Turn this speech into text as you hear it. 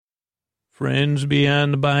friends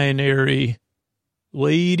beyond the binary,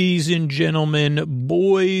 ladies and gentlemen,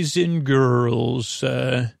 boys and girls,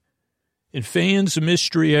 and fans of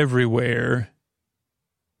mystery everywhere,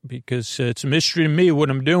 because it's a mystery to me what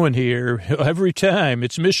I'm doing here. Every time,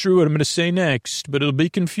 it's a mystery what I'm going to say next, but it'll be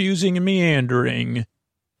confusing and meandering,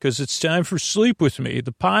 because it's time for Sleep With Me,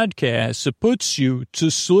 the podcast that puts you to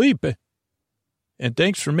sleep. And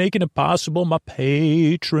thanks for making it possible, my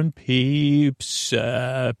patron peeps.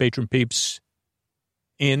 And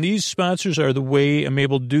these sponsors are the way I'm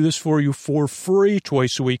able to do this for you for free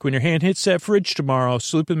twice a week. When your hand hits that fridge tomorrow,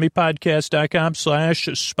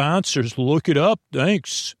 sleepwithmepodcast.com/sponsors. Look it up.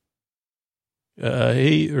 Thanks.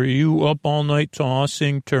 Hey, are you up all night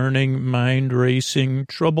tossing, turning, mind racing,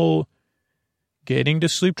 trouble getting to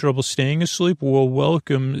sleep, trouble staying asleep? Well,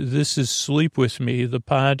 welcome. This is Sleep With Me, the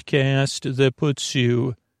podcast that puts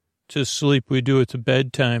you to sleep. We do it a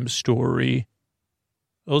bedtime story.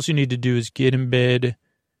 All you need to do is get in bed,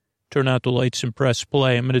 turn out the lights, and press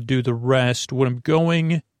play. I'm going to do the rest. What I'm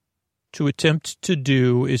going to attempt to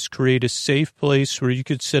do is create a safe place where you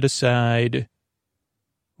could set aside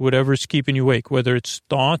whatever's keeping you awake, whether it's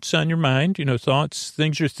thoughts on your mind, thoughts,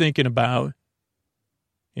 things you're thinking about,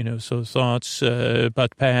 so thoughts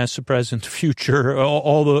about the past, the present, the future,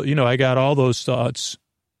 all the, I got all those thoughts.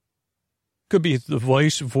 Could be the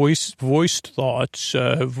voiced thoughts,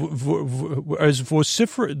 as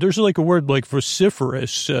vociferous. There's like a word like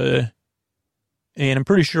vociferous, and I'm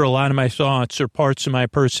pretty sure a lot of my thoughts are parts of my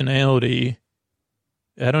personality.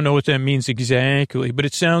 I don't know what that means exactly, but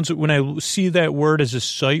it sounds, when I see that word as a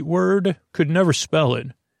sight word, could never spell it,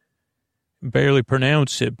 barely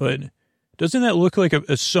pronounce it, but doesn't that look like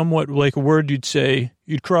a somewhat like a word you'd say,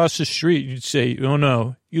 you'd cross the street, you'd say, oh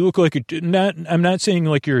no, you look like I'm not saying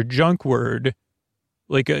like you're a junk word,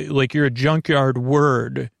 like you're a junkyard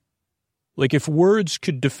word. Like if words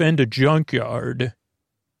could defend a junkyard,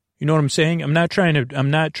 you know what I'm saying? I'm not trying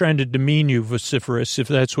to demean you, vociferous, if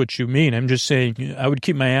that's what you mean. I'm just saying I would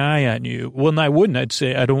keep my eye on you. Well, no, I wouldn't. I'd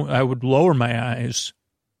say I would lower my eyes.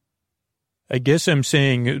 I guess I'm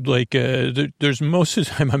saying, there's most of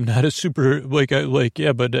the time I'm not a super,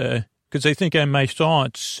 because I think I'm my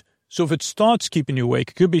thoughts. So if it's thoughts keeping you awake,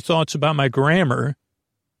 it could be thoughts about my grammar,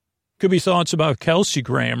 could be thoughts about Kelsey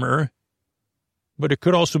grammar, but it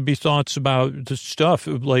could also be thoughts about the stuff,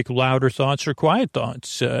 like louder thoughts or quiet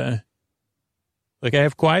thoughts. I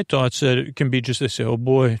have quiet thoughts that it can be just, they say, oh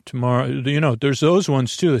boy, tomorrow, there's those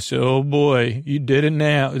ones too. They say, oh boy, you did it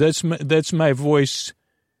now. That's my voice.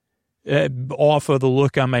 Off of the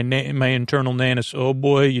look on my internal Nana. Oh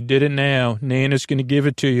boy, you did it now. Nana's going to give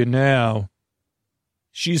it to you now.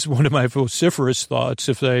 She's one of my vociferous thoughts,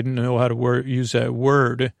 if I didn't know how to use that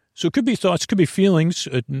word. So it could be thoughts, could be feelings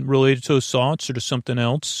related to those thoughts or to something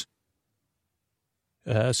else.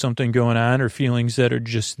 Something going on, or feelings that are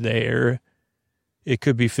just there. It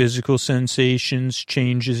could be physical sensations,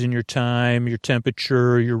 changes in your time, your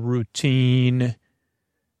temperature, your routine.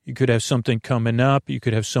 You could have something coming up. You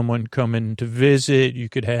could have someone coming to visit. You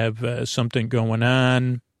could have something going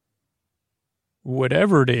on.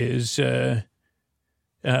 Whatever it is,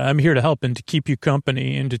 I'm here to help and to keep you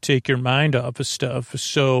company and to take your mind off of stuff.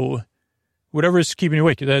 So whatever is keeping you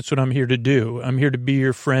awake, that's what I'm here to do. I'm here to be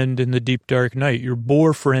your friend in the deep, dark night, your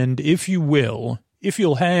bore friend, if you will, if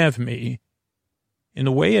you'll have me. And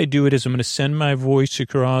the way I do it is I'm going to send my voice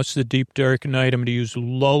across the deep, dark night. I'm going to use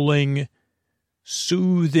lulling,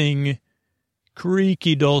 soothing,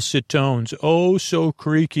 creaky, dulcet tones. Oh, so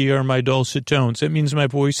creaky are my dulcet tones. That means my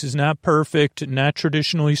voice is not perfect, not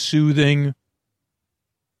traditionally soothing.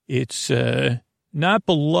 It's not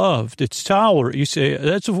beloved. It's tolerant. You say,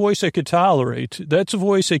 that's a voice I could tolerate. That's a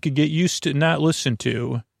voice I could get used to not listen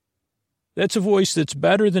to. That's a voice that's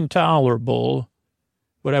better than tolerable,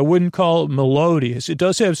 but I wouldn't call it melodious. It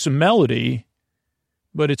does have some melody,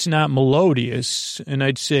 but it's not melodious. And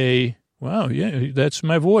I'd say, wow, yeah, that's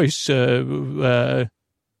my voice. So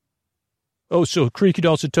creaky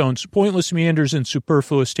dulcet tones, pointless meanders and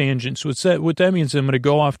superfluous tangents. What that means, I'm going to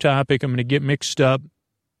go off topic. I'm going to get mixed up.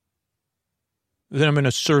 Then I'm going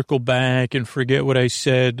to circle back and forget what I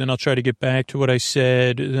said. Then I'll try to get back to what I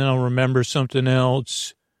said. Then I'll remember something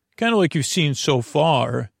else. Kind of like you've seen so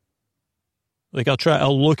far. Like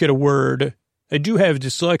I'll look at a word. I do have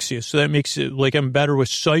dyslexia, so that makes it like I'm better with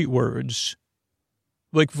sight words.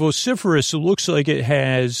 Like vociferous, it looks like it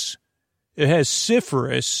has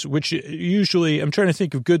sypherus, which usually, I'm trying to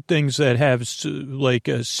think of good things that have like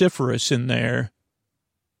a sypherus in there.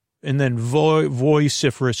 And then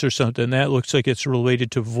vociferous or something, that looks like it's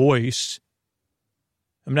related to voice.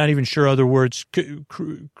 I'm not even sure other words.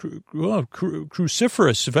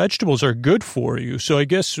 Cruciferous vegetables are good for you. So I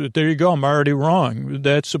guess there you go. I'm already wrong.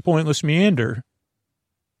 That's a pointless meander.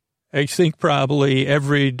 I think probably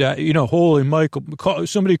holy Michael,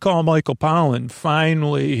 somebody call Michael Pollan.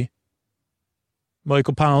 Finally,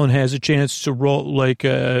 Michael Pollan has a chance to roll,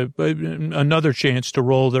 another chance to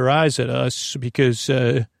roll their eyes at us because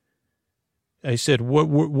I said,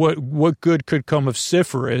 what good could come of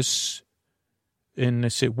vociferous? And I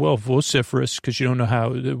said, well, vociferous, because you don't know how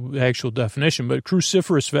the actual definition, but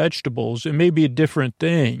cruciferous vegetables, it may be a different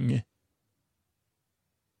thing.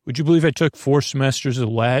 Would you believe I took 4 semesters of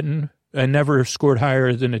Latin? I never scored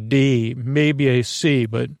higher than a D, maybe a C,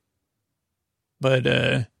 but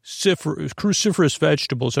cruciferous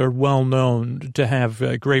vegetables are well known to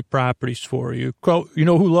have great properties for you. You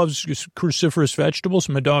know who loves cruciferous vegetables?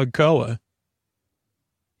 My dog, Koa.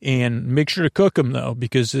 And make sure to cook them, though,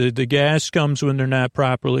 because the gas comes when they're not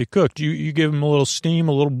properly cooked. You give them a little steam,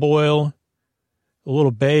 a little boil, a little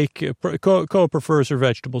bake. Koa prefers her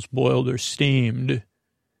vegetables boiled or steamed.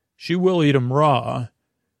 She will eat them raw,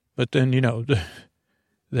 but then, what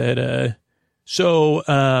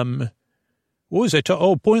was I talking?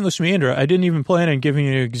 Oh, pointless meander. I didn't even plan on giving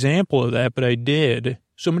you an example of that, but I did.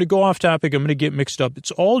 So I'm going to go off topic. I'm going to get mixed up. It's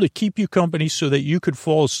all to keep you company so that you could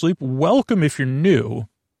fall asleep. Welcome if you're new.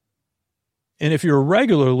 And if you're a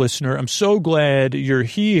regular listener, I'm so glad you're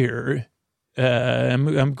here.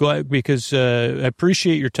 I'm glad because I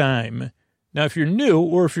appreciate your time. Now, if you're new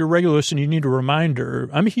or if you're a regular listener, you need a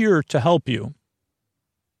reminder. I'm here to help you.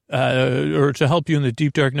 Or to help you in the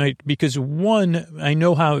deep, dark night, because one, I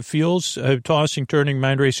know how it feels, tossing, turning,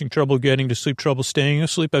 mind racing, trouble getting to sleep, trouble staying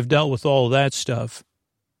asleep. I've dealt with all of that stuff.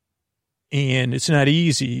 And it's not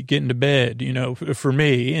easy getting to bed, for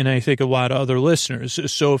me, and I think a lot of other listeners.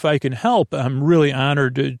 So if I can help, I'm really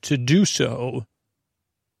honored to do so.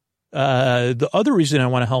 The other reason I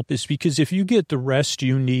want to help is because if you get the rest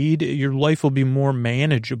you need, your life will be more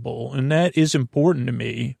manageable, and that is important to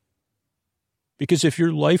me. Because if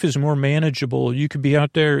your life is more manageable, you could be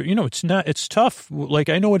out there, it's tough. Like,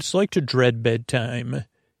 I know what it's like to dread bedtime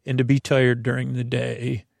and to be tired during the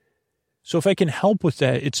day. So if I can help with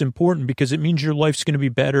that, it's important because it means your life's going to be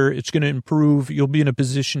better. It's going to improve. You'll be in a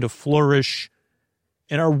position to flourish.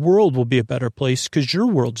 And our world will be a better place because your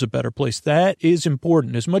world's a better place. That is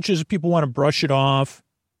important. As much as people want to brush it off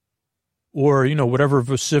or, whatever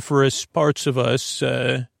vociferous parts of us,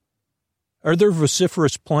 are there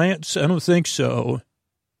vociferous plants? I don't think so.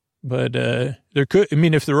 But there could,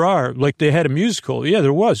 if there are, like they had a musical. Yeah,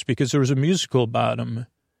 there was, because there was a musical about them.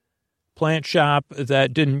 Plant shop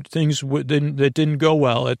that didn't go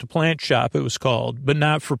well at the plant shop, it was called, but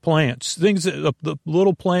not for plants. The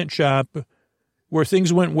little plant shop where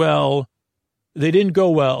things went well, they didn't go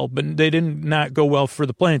well, but they didn't not go well for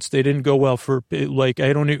the plants. They didn't go well for,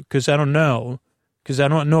 because I don't know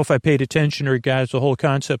if I paid attention or got the whole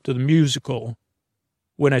concept of the musical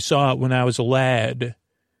when I saw it when I was a lad.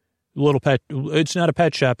 It's not a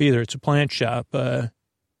pet shop either. It's a plant shop.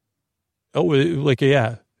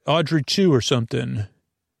 Audrey 2 or something.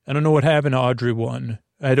 I don't know what happened to Audrey 1.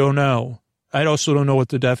 I don't know. I also don't know what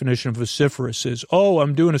the definition of vociferous is. Oh,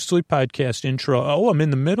 I'm doing a sleep podcast intro. Oh, I'm in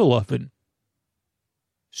the middle of it.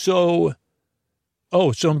 So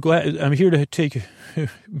I'm glad I'm here to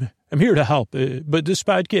I'm here to help. But this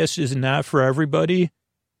podcast is not for everybody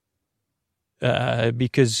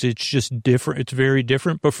because it's just different. It's very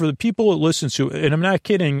different. But for the people that listen to it, and I'm not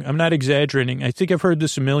kidding, I'm not exaggerating. I think I've heard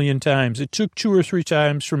this a million times. It took 2 or 3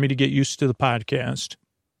 times for me to get used to the podcast.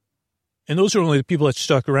 And those are only the people that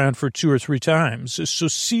stuck around for 2 or 3 times. So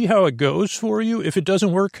see how it goes for you. If it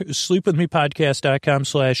doesn't work,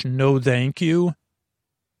 sleepwithmepodcast.com/no thank you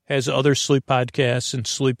has other sleep podcasts and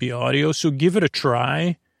sleepy audio. So give it a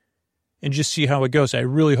try and just see how it goes. I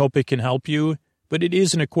really hope it can help you. But it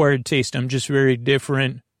is an acquired taste. I'm just very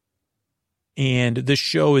different. And this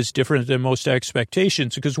show is different than most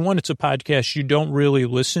expectations because, one, it's a podcast you don't really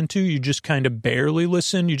listen to. You just kind of barely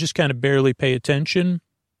listen. You just kind of barely pay attention.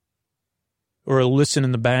 Or listen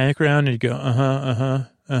in the background and you go,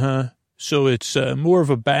 So it's more of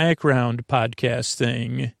a background podcast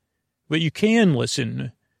thing. But you can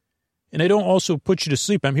listen. And I don't also put you to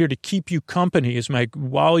sleep. I'm here to keep you company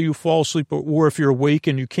while you fall asleep or if you're awake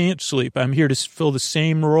and you can't sleep. I'm here to fill the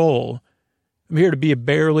same role. I'm here to be a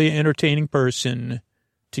barely entertaining person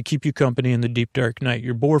to keep you company in the deep, dark night.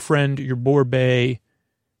 Your bore friend, your bore bae,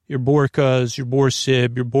 your bore cuz, your bore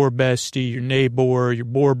sib, your bore bestie, your neighbor, your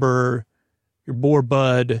bore burr, your bore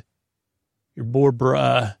bud, your bore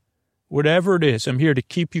bruh, whatever it is. I'm here to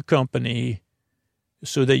keep you company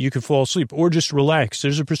so that you can fall asleep or just relax.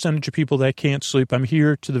 There's a percentage of people that can't sleep. I'm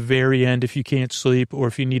here to the very end if you can't sleep or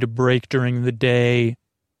if you need a break during the day.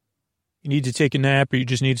 You need to take a nap or you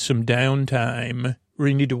just need some downtime or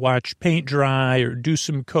you need to watch paint dry or do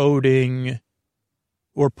some coding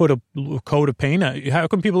or put a coat of paint on. How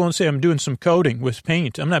come people don't say I'm doing some coding with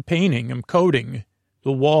paint? I'm not painting. I'm coating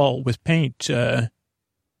the wall with paint. And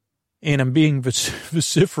I'm being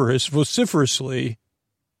vociferously.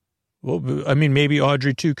 Well, I mean, maybe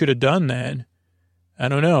Audrey, too, could have done that. I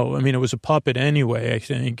don't know. I mean, it was a puppet anyway, I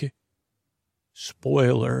think.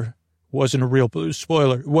 Spoiler. It wasn't a real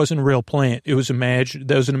plant. It was that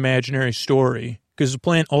was an imaginary story. Because the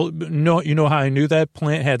plant, no, you know how I knew that?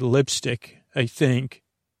 Plant had lipstick, I think.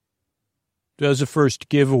 That was the first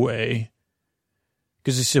giveaway.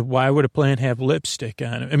 Because they said, why would a plant have lipstick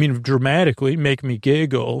on it? I mean, dramatically make me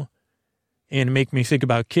giggle and make me think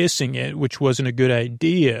about kissing it, which wasn't a good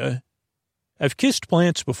idea. I've kissed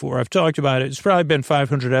plants before. I've talked about it. It's probably been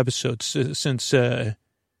 500 episodes since,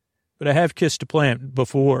 but I have kissed a plant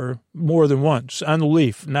before more than once on the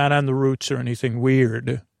leaf, not on the roots or anything weird.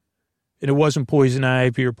 And it wasn't poison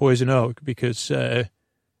ivy or poison oak because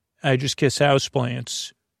I just kiss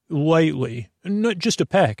houseplants lightly, not just a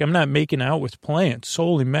peck. I'm not making out with plants.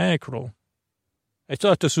 Holy mackerel. I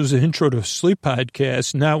thought this was an intro to a sleep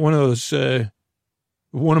podcast, not one of those,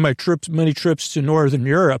 one of my many trips to Northern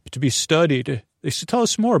Europe to be studied. They said, tell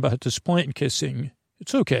us more about this plant kissing.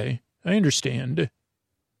 It's okay. I understand.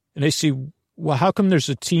 And I see, well, how come there's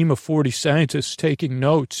a team of 40 scientists taking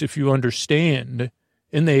notes if you understand?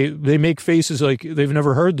 And they make faces like they've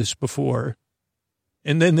never heard this before.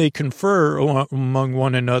 And then they confer among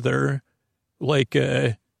one another like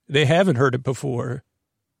they haven't heard it before.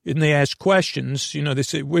 And they ask questions. You know, they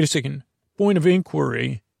say, wait a second, point of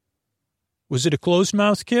inquiry. Was it a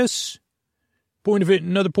closed-mouth kiss?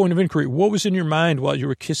 Another point of inquiry. What was in your mind while you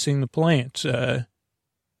were kissing the plant?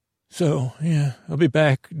 So, yeah, I'll be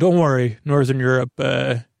back. Don't worry, Northern Europe.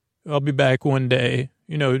 I'll be back one day.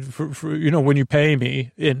 You know, for when you pay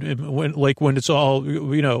me, and when it's all,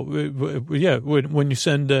 you know, yeah, when you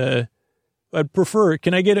send. I'd prefer.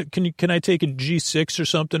 Can I get it? Can I take a G6 or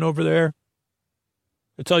something over there?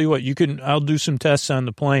 I'll tell you what. I'll do some tests on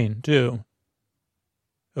the plane too.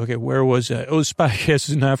 Okay, where was that? Oh, this podcast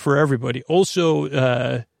is not for everybody. Also,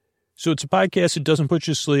 so it's a podcast that doesn't put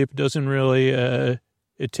you to sleep. It doesn't really,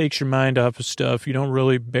 it takes your mind off of stuff. You don't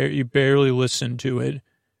really, you barely listen to it.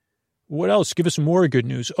 What else? Give us more good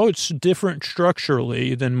news. Oh, it's different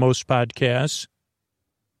structurally than most podcasts.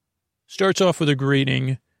 Starts off with a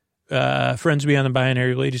greeting. Friends beyond the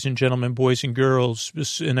binary, ladies and gentlemen, boys and girls.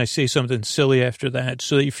 And I say something silly after that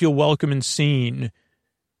so that you feel welcome and seen.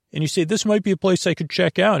 And you say, this might be a place I could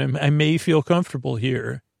check out, and I may feel comfortable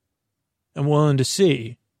here. I'm willing to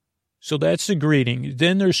see. So that's the greeting.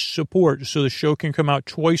 Then there's support, so the show can come out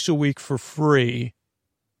twice a week for free.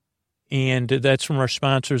 And that's from our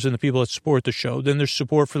sponsors and the people that support the show. Then there's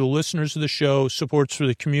support for the listeners of the show, supports for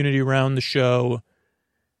the community around the show.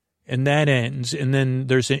 And that ends. And then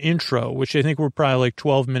there's an intro, which I think we're probably like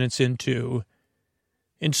 12 minutes into.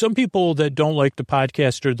 And some people that don't like the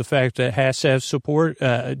podcast or the fact that it has to have support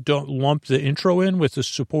don't lump the intro in with the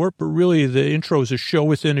support, but really the intro is a show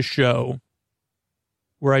within a show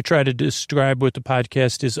where I try to describe what the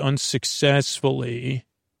podcast is unsuccessfully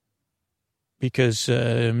because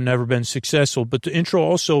I've never been successful. But the intro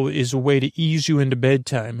also is a way to ease you into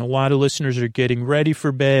bedtime. A lot of listeners are getting ready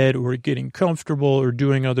for bed or getting comfortable or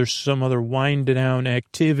doing some other wind down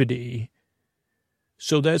activity.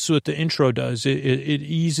 So that's what the intro does. It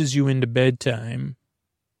eases you into bedtime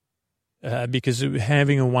because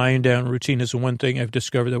having a wind down routine is the one thing I've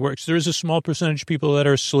discovered that works. There's a small percentage of people that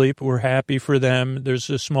are asleep. We're happy for them. There's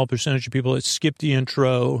a small percentage of people that skip the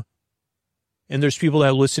intro. And there's people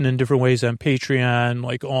that listen in different ways on Patreon,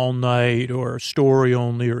 like all night or story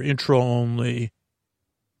only or intro only.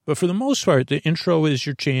 But for the most part, the intro is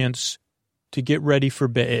your chance to get ready for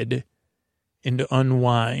bed and to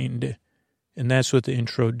unwind. And that's what the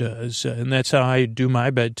intro does. And that's how I do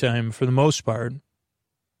my bedtime for the most part.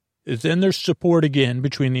 Then there's support again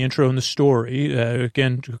between the intro and the story.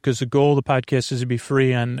 Again, because the goal of the podcast is to be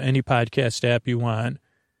free on any podcast app you want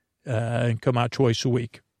and come out twice a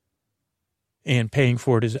week. And paying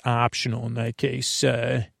for it is optional in that case.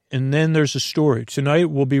 And then there's a story.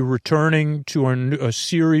 Tonight we'll be returning to our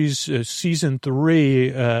series, season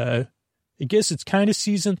 3. I guess it's kind of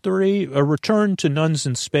season 3, a return to Nuns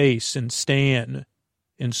in Space and Stan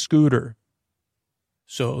and Scooter.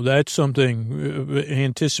 So that's something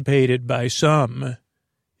anticipated by some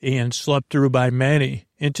and slept through by many,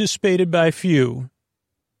 anticipated by few.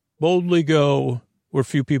 Boldly go where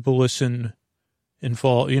few people listen and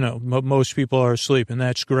fall, most people are asleep, and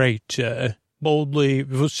that's great. Boldly,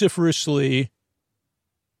 vociferously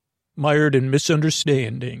mired in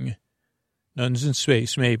misunderstanding. Nuns in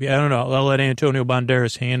space, maybe. I don't know. I'll let Antonio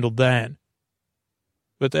Banderas handle that.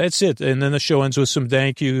 But that's it. And then the show ends with some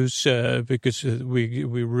thank yous because we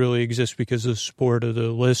really exist because of the support of the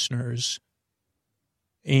listeners.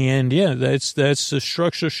 And, yeah, that's the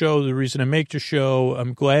structure of the show, the reason I make the show.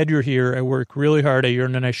 I'm glad you're here. I work really hard. I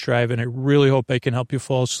yearn and I strive, and I really hope I can help you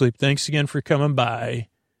fall asleep. Thanks again for coming by.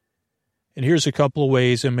 And here's a couple of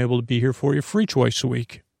ways I'm able to be here for you free twice a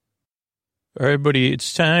week. All right, buddy,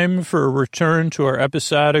 it's time for a return to our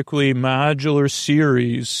episodically modular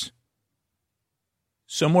series.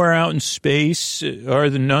 Somewhere out in space are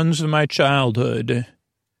the nuns of my childhood.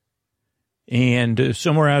 And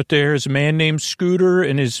somewhere out there is a man named Scooter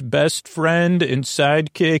and his best friend and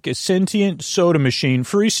sidekick, a sentient soda machine,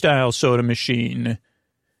 freestyle soda machine.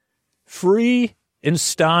 Free and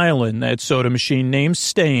styling that soda machine named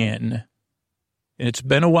Stan. And it's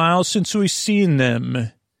been a while since we've seen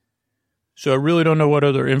them. So I really don't know what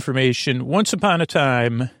other information. Once upon a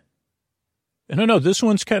time, I don't know, this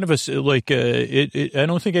one's kind of I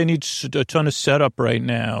don't think I need a ton of setup right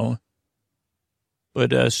now.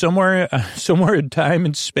 But somewhere in time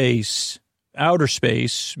and space, outer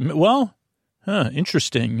space,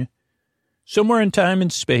 interesting. Somewhere in time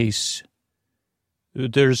and space,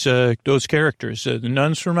 there's those characters, the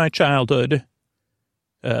nuns from my childhood,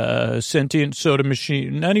 sentient soda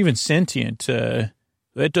machine, not even sentient,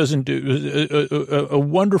 that doesn't do, a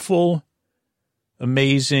wonderful,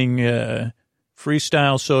 amazing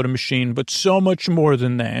freestyle soda machine, but so much more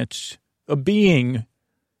than that, a being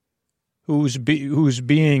whose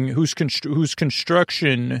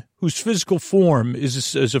construction, whose physical form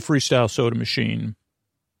is a freestyle soda machine,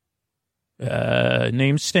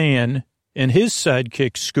 named Stan, and his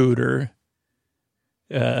sidekick Scooter.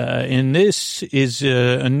 And this is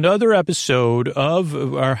another episode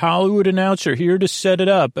of our Hollywood announcer here to set it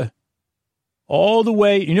up all the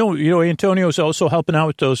way. Antonio's also helping out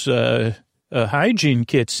with those hygiene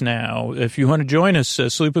kits now. If you want to join us,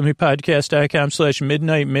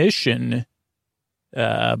 sleepwithmepodcast.com/midnight mission.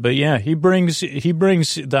 But yeah, he brings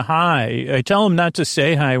the hi. I tell him not to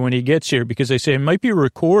say hi when he gets here because I say it might be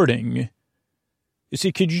recording. You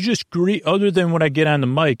see, could you just greet, other than when I get on the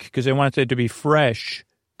mic, because I want that to be fresh,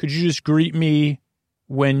 could you just greet me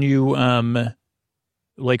when you,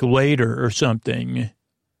 later or something?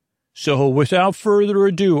 So without further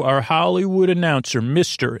ado, our Hollywood announcer,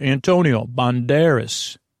 Mr. Antonio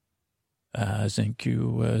Banderas. Thank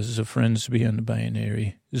you, the friends beyond the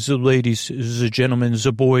binary, the ladies, the gentlemen,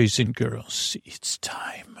 the boys and girls. It's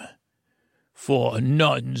time for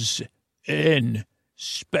Nuns in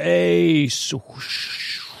Space.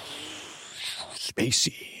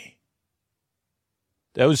 Spacey.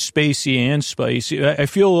 That was spacey and spicy. I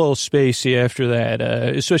feel a little spacey after that,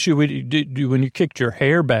 especially when you kicked your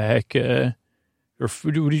hair back, or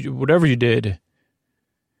whatever you did. It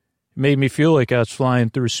made me feel like I was flying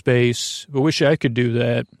through space. I wish I could do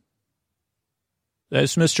that.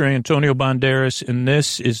 That's Mr. Antonio Banderas, and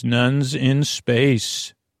this is Nuns in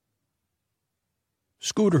Space.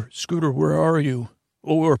 Scooter, where are you?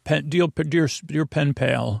 Or dear pen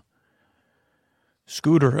pal.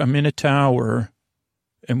 Scooter, I'm in a tower.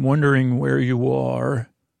 I'm wondering where you are.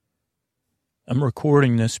 I'm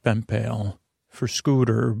recording this, pen pal, for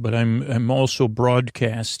Scooter, but I'm also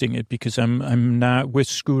broadcasting it because I'm not with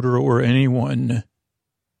Scooter or anyone.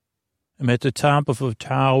 I'm at the top of a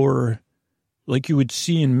tower like you would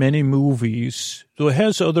see in many movies. So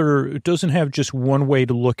it doesn't have just one way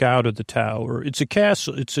to look out of the tower. It's a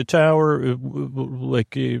castle. It's a tower,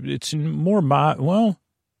 it's more,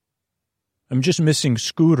 I'm just missing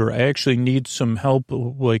Scooter. I actually need some help,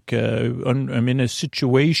 I'm in a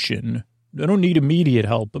situation. I don't need immediate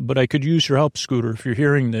help, but I could use your help, Scooter, if you're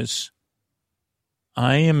hearing this.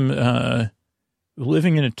 I am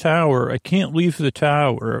living in a tower. I can't leave the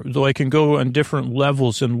tower, though I can go on different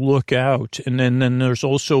levels and look out. And then there's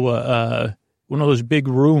also one of those big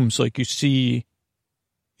rooms like you see.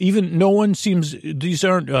 Even no one seems, this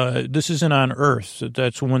isn't on Earth.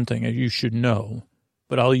 That's one thing you should know.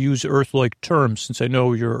 But I'll use Earth-like terms since I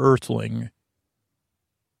know you're Earthling.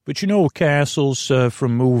 But castles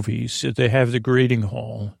from movies, they have the greeting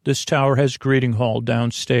hall. This tower has a greeting hall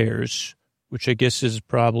downstairs, which I guess is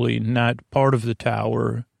probably not part of the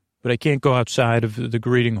tower, but I can't go outside of the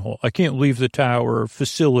greeting hall. I can't leave the tower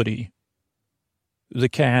facility, the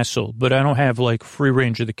castle, but I don't have free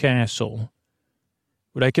range of the castle.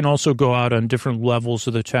 But I can also go out on different levels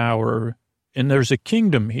of the tower, and there's a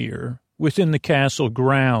kingdom here within the castle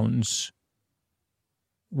grounds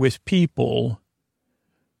with people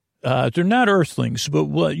They're not earthlings, but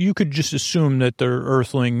what you could just assume that they're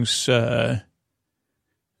earthlings. They're,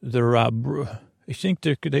 I think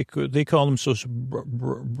they call themselves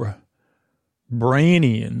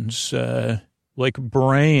Branians, like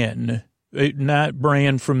Bran, not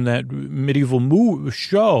Bran from that medieval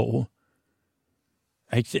show.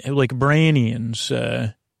 Like Branians,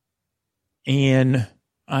 and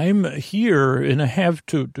I'm here, and I have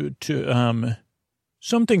to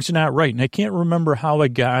something's not right, and I can't remember how I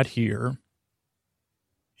got here.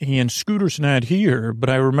 And Scooter's not here, but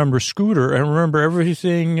I remember Scooter. I remember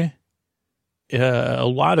everything, a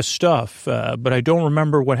lot of stuff, but I don't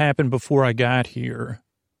remember what happened before I got here.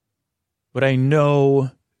 But I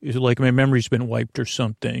know, like, my memory's been wiped or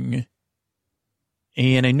something.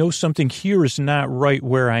 And I know something here is not right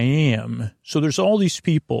where I am. So there's all these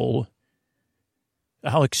people.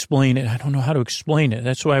 I'll explain it. I don't know how to explain it.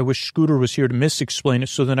 That's why I wish Scooter was here to mis-explain it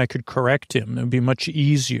so then I could correct him. It would be much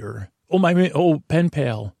easier. Oh, pen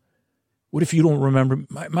pal. What if you don't remember?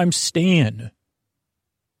 I'm Stan.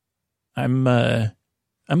 I'm a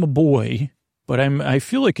boy, but I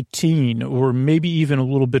feel like a teen or maybe even a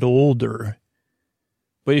little bit older.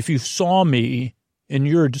 But if you saw me and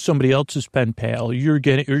you're somebody else's pen pal, or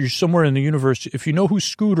you're somewhere in the universe, if you know who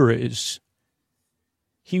Scooter is,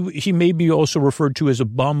 he may be also referred to as a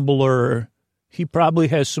bumbler. He probably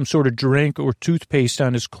has some sort of drink or toothpaste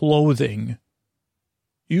on his clothing.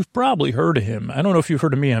 You've probably heard of him. I don't know if you've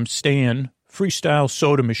heard of me. I'm Stan, Freestyle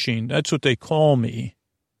Soda Machine. That's what they call me.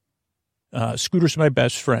 Scooter's my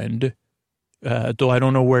best friend, though I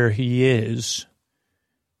don't know where he is.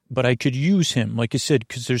 But I could use him, like I said,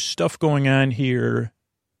 because there's stuff going on here.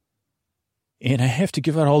 And I have to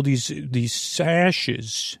give out all these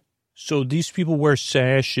sashes. So these people wear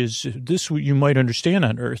sashes. This you might understand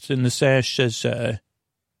on Earth. And the sash says,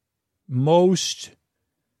 most,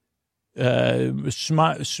 I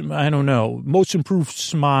don't know, most improved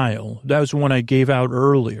smile. That was the one I gave out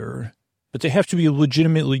earlier. But they have to be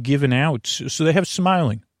legitimately given out. So they have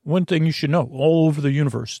smiling. One thing you should know, all over the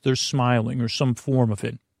universe, there's smiling or some form of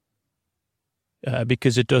it.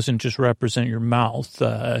 Because it doesn't just represent your mouth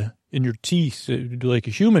and your teeth like a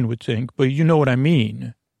human would think, but you know what I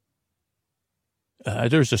mean.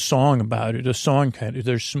 There's a song about it,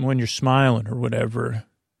 there's when you're smiling or whatever.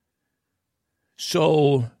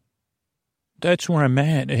 So that's where I'm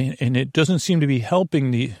at, and it doesn't seem to be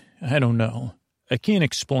helping I don't know. I can't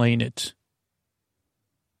explain it.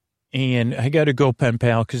 And I got to go, pen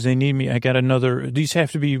pal, because they need me. I got these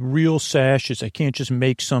have to be real sashes. I can't just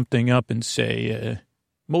make something up and say,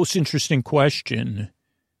 most interesting question,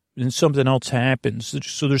 and something else happens.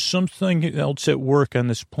 So there's something else at work on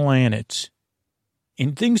this planet.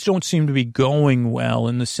 And things don't seem to be going well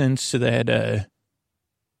in the sense that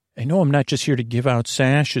I know I'm not just here to give out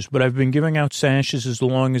sashes, but I've been giving out sashes as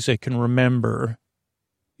long as I can remember.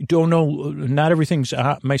 Don't know, not everything's,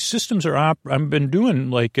 my systems are, I've been doing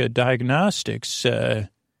like diagnostics.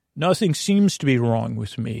 Nothing seems to be wrong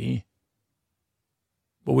with me.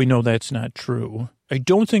 But we know that's not true. I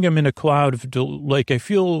don't think I'm in a cloud of, I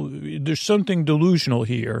feel there's something delusional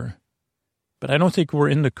here. But I don't think we're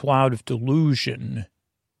in the cloud of delusion.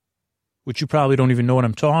 Which you probably don't even know what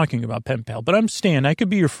I'm talking about, pen pal. But I'm Stan, I could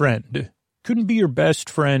be your friend. Couldn't be your best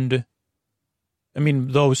friend. I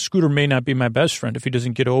mean, though Scooter may not be my best friend if he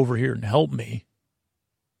doesn't get over here and help me.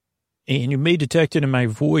 And you may detect it in my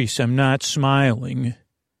voice. I'm not smiling.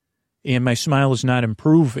 And my smile is not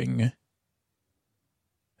improving.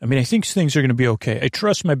 I mean, I think things are going to be okay. I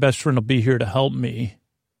trust my best friend will be here to help me.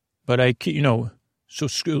 But so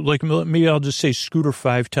like me, I'll just say Scooter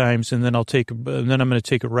 5 times, and then I'm going to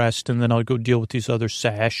take a rest, and then I'll go deal with these other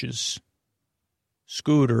sashes.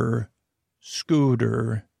 Scooter,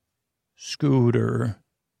 Scooter. Scooter.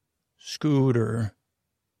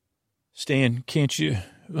 Stan, can't you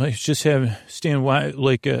just have Stan? Why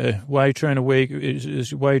are you trying to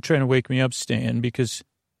wake me up, Stan? Because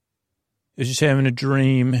I was just having a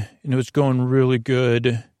dream and it was going really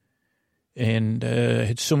good, and I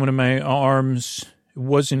had someone in my arms. It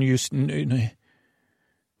wasn't used.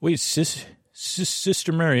 Wait,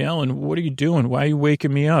 Sister Mary Ellen, what are you doing? Why are you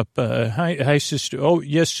waking me up? Hi, sister. Oh,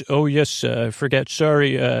 yes. Forget.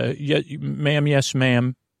 Sorry. Yeah, ma'am. Yes,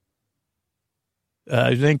 ma'am.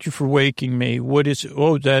 Thank you for waking me. What is,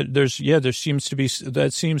 there seems to be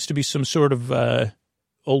some sort of,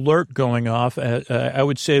 alert going off. I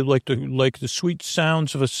would say like the sweet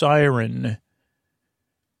sounds of a siren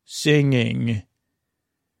singing.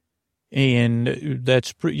 And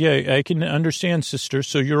that's I can understand, sister.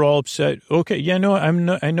 So you're all upset. Okay. Yeah, no,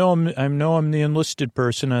 I know I'm the enlisted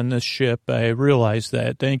person on this ship. I realize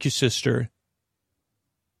that. Thank you, sister.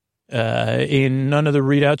 And none of the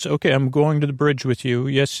readouts. Okay, I'm going to the bridge with you.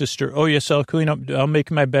 Yes, sister. Oh, yes, I'll clean up. I'll make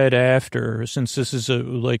my bed after, since this is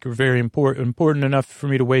very important enough for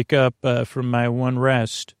me to wake up from my one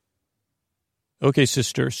rest. Okay,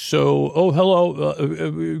 sister. So, oh, hello.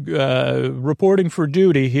 Reporting for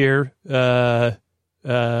duty here.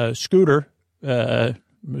 Scooter.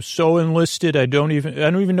 So enlisted. I don't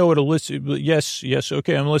even know what enlisted. Yes.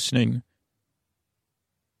 Okay, I'm listening.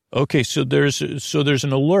 Okay, so there's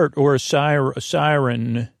an alert or a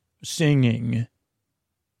siren singing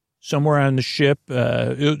somewhere on the ship.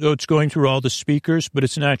 It's going through all the speakers, but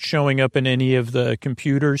it's not showing up in any of the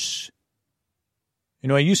computers. You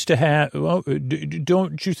know, I used to have. Well,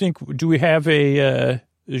 don't you think? Do we have a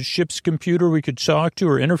ship's computer we could talk to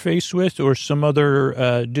or interface with, or some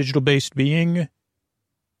other digital-based being?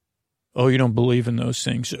 Oh, you don't believe in those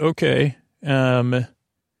things? Okay.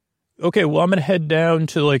 Okay, well, I'm going to head down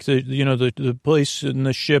to, like, the place in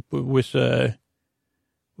the ship with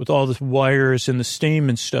all the wires and the steam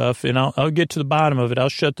and stuff, and I'll get to the bottom of it. I'll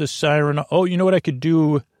shut this siren. Oh, you know what I could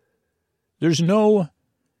do? It's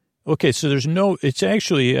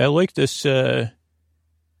actually, I like this. So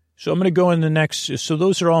I'm going to go in the next. So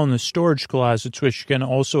those are all in the storage closets, which you can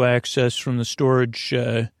also access from the storage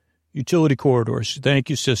utility corridors. Thank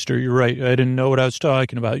you, sister. You're right. I didn't know what I was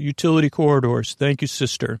talking about. Utility corridors. Thank you,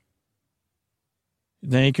 sister.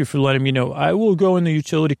 Thank you for letting me know. I will go in the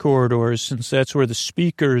utility corridors, since that's where the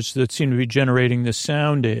speakers that seem to be generating the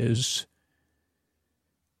sound is,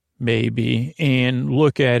 maybe, and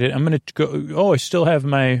look at it. I'm going to go. Oh, I still have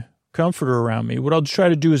my comforter around me. What I'll try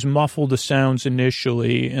to do is muffle the sounds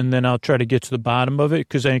initially, and then I'll try to get to the bottom of it,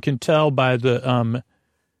 because I can tell by the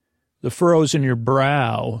furrows in your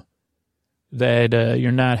brow that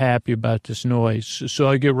you're not happy about this noise. So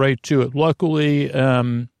I'll get right to it. Luckily,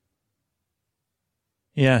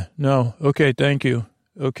 yeah, no. Okay, thank you.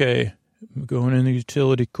 Okay, I'm going in the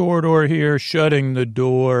utility corridor here, shutting the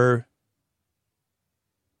door.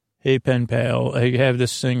 Hey, pen pal, I have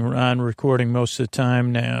this thing on recording most of the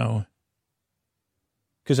time now,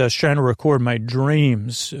 because I was trying to record my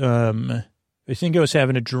dreams. I think I was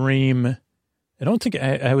having a dream. I don't think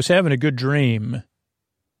I was having a good dream.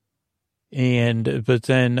 But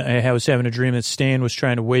then I was having a dream that Stan was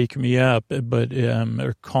trying to wake me up,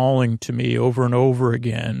 or calling to me over and over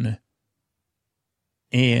again.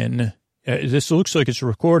 And this looks like it's a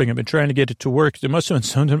recording. I've been trying to get it to work. There must have been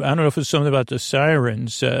something. I don't know if it's something about the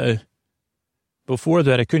sirens. Before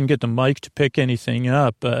that, I couldn't get the mic to pick anything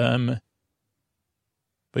up. But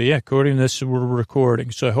yeah, according to this, we're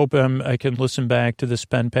recording. So I hope I can listen back to this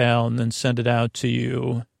pen pal and then send it out to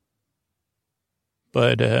you.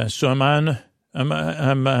 But, so I'm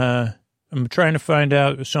trying to find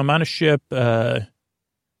out. So I'm on a ship.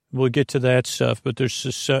 We'll get to that stuff, but there's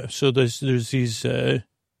these,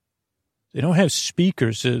 they don't have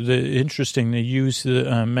speakers. Interesting. They use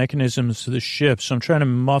the mechanisms of the ship. So I'm trying to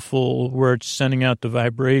muffle where it's sending out the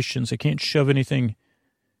vibrations. I can't shove anything.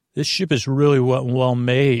 This ship is really well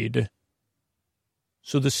made.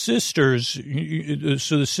 So the sisters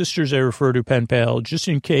I refer to, pen pal, just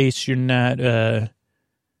in case you're not,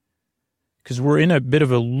 because we're in a bit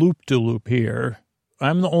of a loop-de-loop here.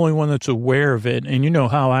 I'm the only one that's aware of it, and you know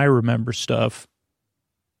how I remember stuff.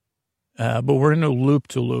 But we're in a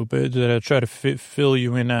loop-de-loop that I'll try to fill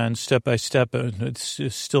you in on step by step. It's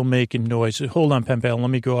still making noise. Hold on, pen pal. Let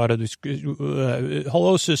me go out of this.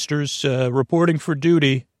 Hello, sisters. Reporting for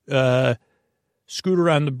duty. Scooter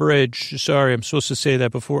on the bridge. Sorry, I'm supposed to say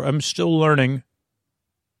that before. I'm still learning.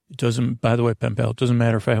 It doesn't, by the way, pen pal, it doesn't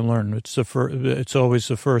matter if I learn. It's always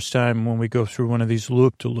the first time when we go through one of these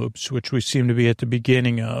loop-to-loops, which we seem to be at the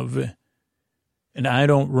beginning of. And I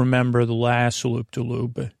don't remember the last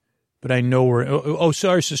loop-to-loop, but I know we're, oh,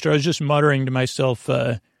 sorry, sister. I was just muttering to myself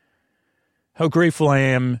how grateful I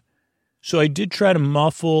am. So I did try to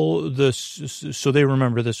muffle this, so they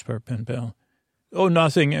remember this part, pen pal. Oh,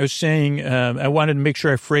 nothing. I was saying I wanted to make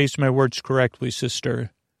sure I phrased my words correctly,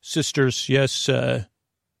 sister. Sisters, yes,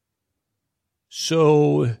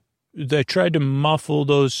 so I tried to muffle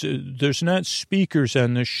those. There's not speakers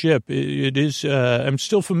on the ship. It is, I'm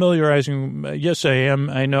still familiarizing. Yes, I am.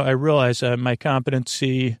 I know. I realize my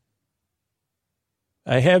competency.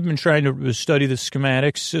 I have been trying to study the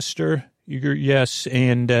schematics, sister. Yes.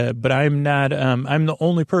 And, but I'm not, I'm the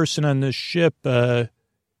only person on this ship, and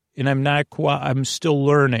I'm still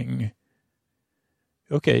learning.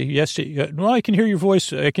 Okay, yes. Well, I can hear your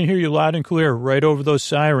voice. I can hear you loud and clear right over those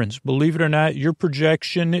sirens. Believe it or not, your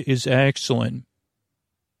projection is excellent.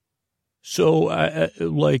 So,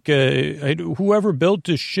 whoever built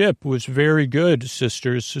this ship was very good,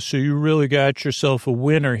 sisters. So you really got yourself a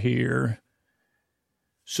winner here.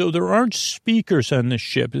 So there aren't speakers on the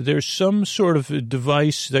ship. There's some sort of a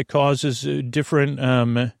device that causes different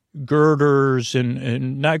girders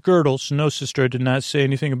and not girdles. No, sister, I did not say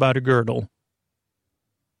anything about a girdle.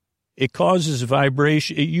 It causes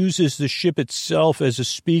vibration. It uses the ship itself as a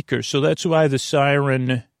speaker. So that's why the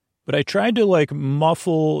siren, but I tried to like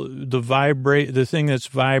muffle the thing that's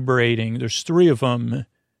vibrating. There's 3 of them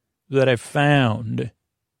that I've found.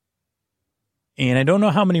 And I don't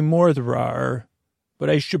know how many more there are, but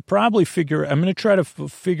I should probably I'm going to try to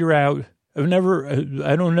figure out, I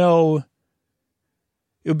don't know.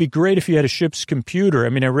 It would be great if you had a ship's computer. I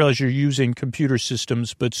mean, I realize you're using computer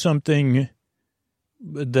systems, but something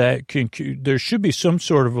that there should be some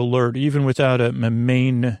sort of alert, even without a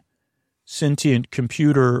main sentient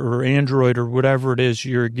computer or Android or whatever it is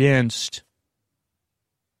you're against.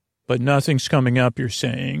 But nothing's coming up, you're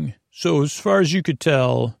saying. So as far as you could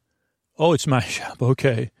tell, oh, it's my shop.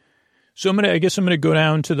 Okay. So I guess I'm going to go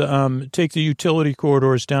down to take the utility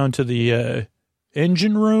corridors down to the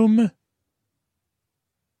engine room,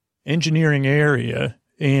 engineering area,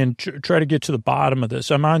 and try to get to the bottom of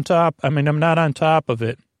this. I'm on top. I mean, I'm not on top of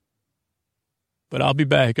it, but I'll be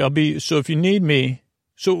back. So if you need me.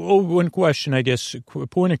 So, one question, I guess, a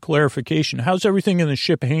point of clarification. How's everything in the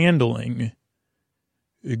ship handling?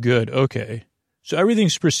 Good. Okay. So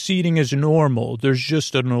everything's proceeding as normal. There's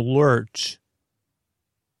just an alert.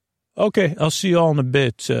 Okay. I'll see you all in a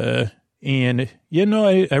bit. And,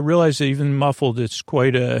 I realize that even muffled, it's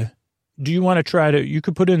quite do you want to try to, you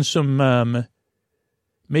could put in some,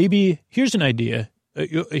 maybe, here's an idea.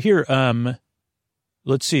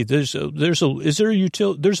 Let's see, there's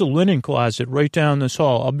a linen closet right down this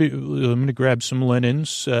hall. I'm going to grab some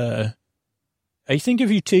linens. I think if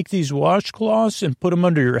you take these washcloths and put them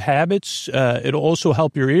under your habits, it'll also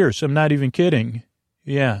help your ears. I'm not even kidding.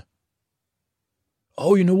 Yeah.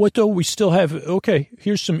 Oh, you know what, though? We still have, okay,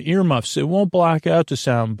 here's some earmuffs. It won't block out the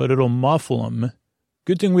sound, but it'll muffle them.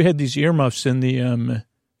 Good thing we had these earmuffs in the,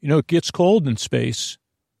 it gets cold in space.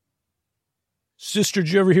 Sister,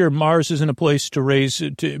 did you ever hear Mars isn't a place to raise,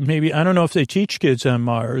 maybe, I don't know if they teach kids on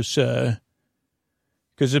Mars, but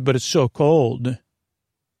it's so cold.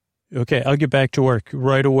 Okay, I'll get back to work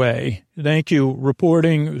right away. Thank you.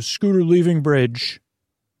 Reporting, scooter leaving bridge.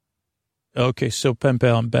 Okay, so Pen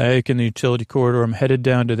Pal, I'm back in the utility corridor. I'm headed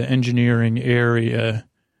down to the engineering area,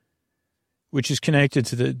 which is connected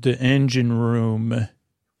to the engine room.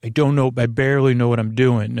 I barely know what I'm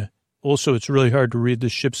doing. Also, it's really hard to read the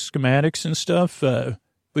ship's schematics and stuff,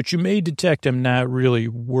 but you may detect I'm not really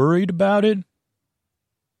worried about it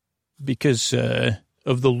because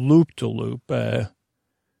of the loop-to-loop.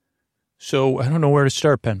 So I don't know where to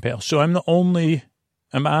start, Pen Pal. So I'm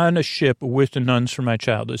on a ship with the Nuns for my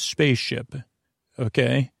child, a spaceship,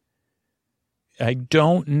 okay? I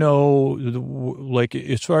don't know,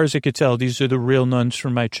 as far as I could tell, these are the real nuns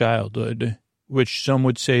from my childhood, which some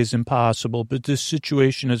would say is impossible, but this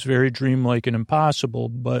situation is very dreamlike and impossible,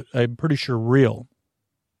 but I'm pretty sure real.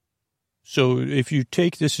 So if you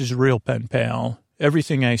take this as real, Pen Pal,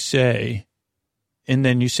 everything I say, and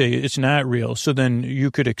then you say it's not real, so then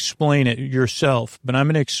you could explain it yourself, but I'm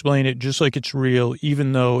going to explain it just like it's real,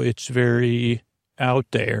 even though it's very out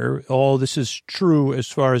there. All this is true as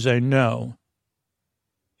far as I know.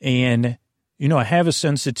 And I have a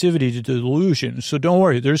sensitivity to delusion, so don't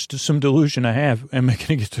worry. There's some delusion I have. Am I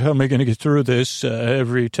going to get through this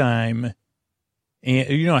every time?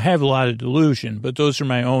 And I have a lot of delusion, but those are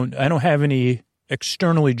my own. I don't have any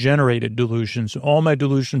externally generated delusions. All my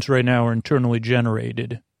delusions right now are internally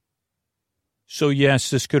generated. So yes,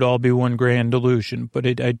 this could all be one grand delusion, but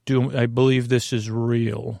I believe this is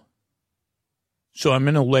real. So I'm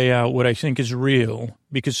going to lay out what I think is real,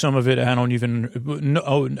 because some of it I don't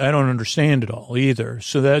understand it all either.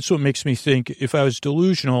 So that's what makes me think if I was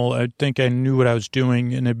delusional, I'd think I knew what I was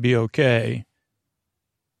doing and it'd be okay.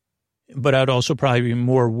 But I'd also probably be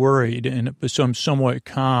more worried, and so I'm somewhat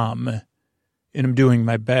calm and I'm doing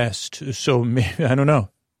my best. So maybe, I don't know,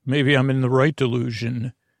 maybe I'm in the right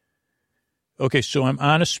delusion. Okay, so I'm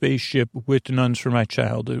on a spaceship with the Nuns for my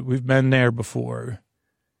childhood. We've been there before.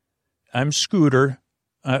 I'm Scooter.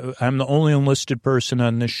 I'm the only enlisted person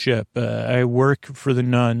on this ship. I work for the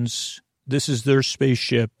Nuns. This is their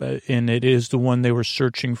spaceship, and it is the one they were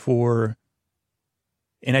searching for.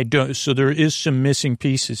 And so there is some missing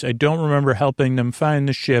pieces. I don't remember helping them find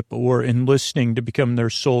the ship or enlisting to become their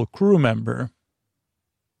sole crew member.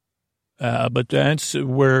 But that's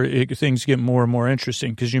where things get more and more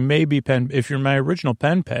interesting, because you may be if you're my original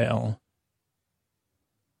pen pal,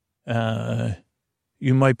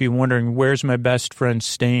 you might be wondering, where's my best friend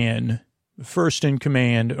Stan, first in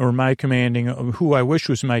command, or who I wish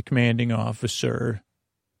was my commanding officer.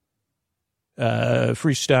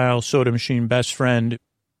 freestyle soda machine best friend,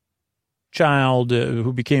 child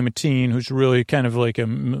who became a teen, who's really kind of like a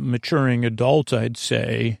maturing adult, I'd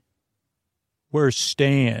say. Where's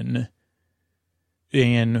Stan?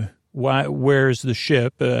 And where's the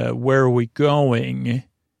ship? Where are we going?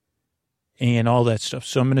 And all that stuff.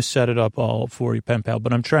 So I'm going to set it up all for you, pen pal.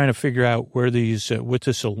 But I'm trying to figure out where these, what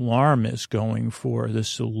this alarm is going for,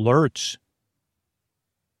 this alerts.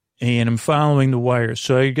 And I'm following the wires.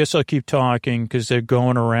 So I guess I'll keep talking because they're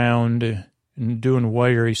going around and doing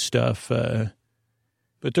wiry stuff.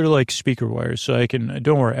 But they're like speaker wires. So I can,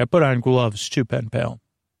 don't worry, I put on gloves too, pen pal.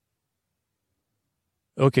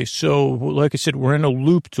 Okay, so like I said, we're in a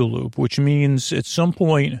loop-to-loop, which means at some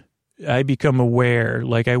point I become aware,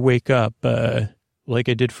 like I wake up, like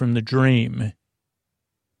I did from the dream,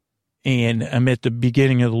 and I'm at the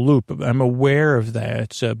beginning of the loop. I'm aware of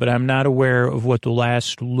that, but I'm not aware of what the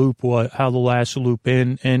last loop was, how the last loop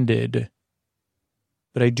ended.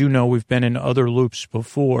 But I do know we've been in other loops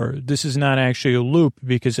before. This is not actually a loop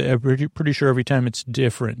because I'm pretty sure every time it's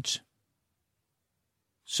different.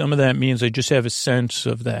 Some of that means I just have a sense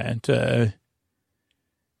of that.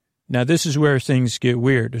 Now, this is where things get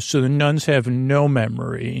weird. So the nuns have no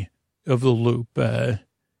memory of the loop, but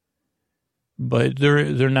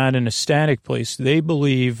they're not in a static place. They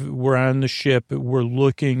believe we're on the ship. We're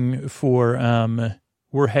looking for,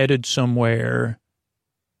 we're headed somewhere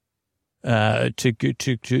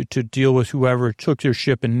to deal with whoever took their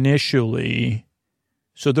ship initially.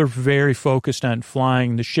 So they're very focused on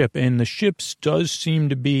flying the ship, and the ship does seem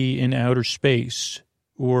to be in outer space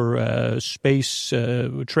or space,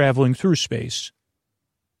 traveling through space.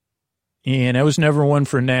 And I was never one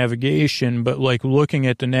for navigation, but like looking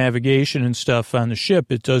at the navigation and stuff on the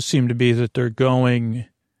ship, it does seem to be that they're going,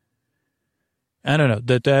 I don't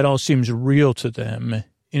know, that all seems real to them.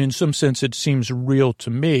 And in some sense, it seems real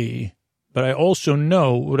to me. But I also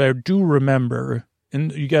know what I do remember.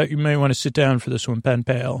 And you may want to sit down for this one, pen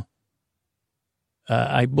pal.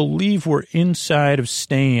 I believe we're inside of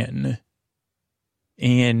Stan,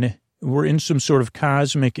 and we're in some sort of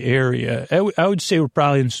cosmic area. I would say we're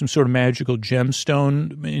probably in some sort of magical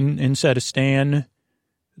gemstone inside of Stan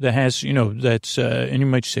that has, that's, and you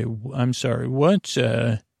might say, I'm sorry, what?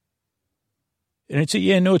 And I'd say,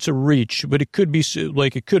 yeah, no, it's a reach, but it could be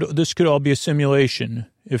like this could all be a simulation.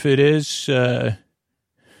 If it is, I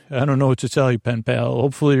don't know what to tell you, pen pal.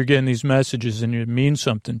 Hopefully you're getting these messages and it means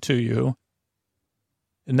something to you.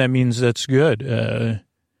 And that means that's good.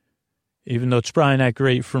 Even though it's probably not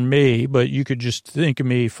great for me, but you could just think of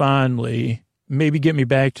me fondly. Maybe get me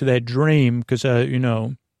back to that dream because, I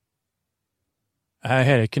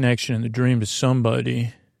had a connection in the dream to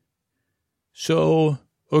somebody. So,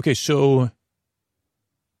 okay, so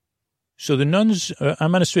the nuns,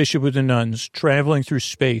 I'm on a spaceship with the nuns traveling through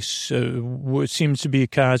space. What seems to be a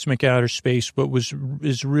cosmic outer space, but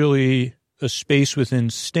is really a space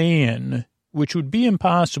within Stan, which would be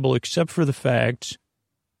impossible except for the fact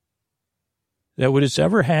that what is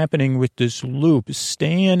ever happening with this loop,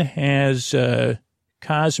 Stan has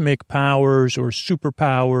cosmic powers or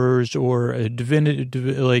superpowers or a divinity,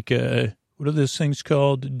 like what are those things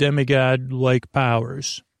called? Demigod-like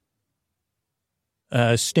powers.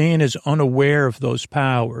 Stan is unaware of those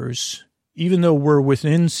powers, even though we're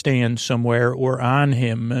within Stan somewhere or on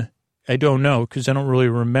him. I don't know because I don't really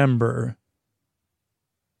remember.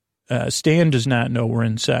 Stan does not know we're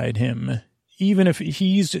inside him, even if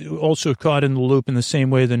he's also caught in the loop in the same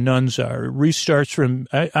way the nuns are. It restarts from,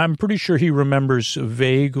 I'm pretty sure he remembers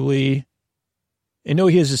vaguely. I know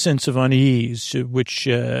he has a sense of unease, which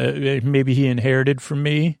maybe he inherited from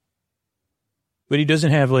me. But he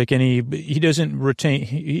doesn't have he doesn't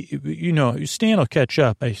retain, Stan will catch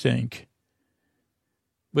up, I think.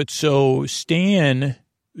 But so Stan,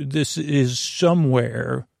 this is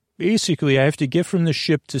somewhere. Basically, I have to get from the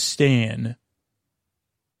ship to Stan.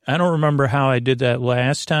 I don't remember how I did that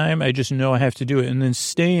last time. I just know I have to do it. And then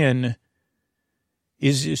Stan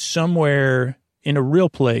is somewhere in a real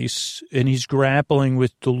place, and he's grappling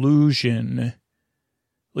with delusion.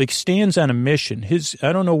 Like, Stan's on a mission.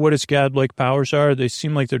 I don't know what his godlike powers are. They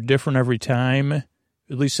seem like they're different every time. At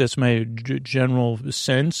least that's my general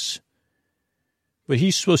sense. But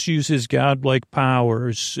he's supposed to use his godlike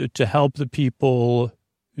powers to help the people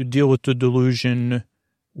deal with the delusion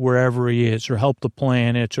wherever he is, or help the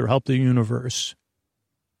planet, or help the universe.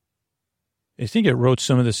 I think I wrote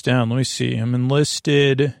some of this down. Let me see. I'm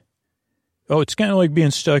enlisted. Oh, it's kind of like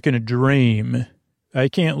being stuck in a dream. I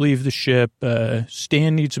can't leave the ship.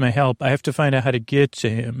 Stan needs my help. I have to find out how to get to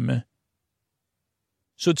him.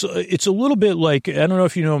 So it's a little bit like, I don't know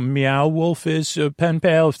if you know what Meow Wolf is, Pen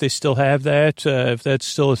Pal, if they still have that, if that's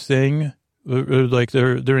still a thing. like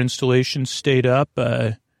their installations stayed up.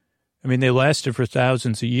 I mean, they lasted for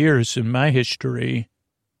thousands of years in my history.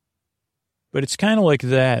 But it's kind of like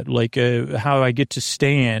that, like how I get to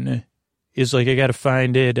Stan is like I got to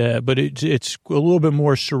find it, but it's a little bit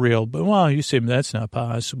more surreal. But, well, you say that's not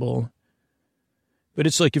possible. But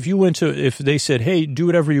it's like if they said, hey, do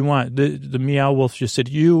whatever you want. The Meow Wolf just said,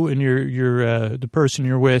 you and the person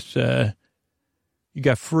you're with, you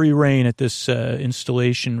got free reign at this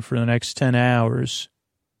installation for the next 10 hours.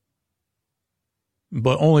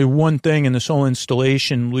 But only one thing in this whole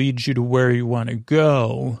installation leads you to where you want to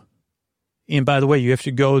go. And by the way, you have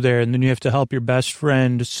to go there, and then you have to help your best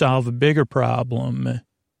friend solve a bigger problem,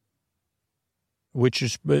 which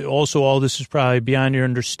is also all this is probably beyond your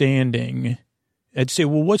understanding. I'd say,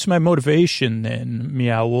 well, what's my motivation then,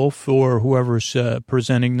 Meow Wolf, or whoever's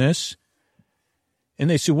presenting this? And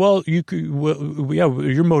they say, well,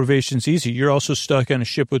 your motivation's easy. You're also stuck on a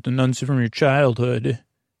ship with the nuns from your childhood.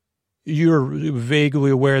 You're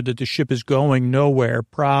vaguely aware that the ship is going nowhere,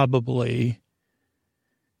 probably.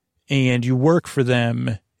 And you work for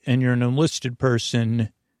them, and you're an enlisted person.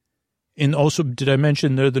 And also, did I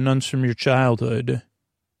mention they're the nuns from your childhood?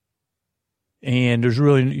 And there's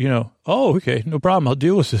really, oh, okay, no problem. I'll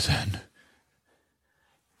deal with this then.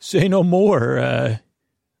 Say no more.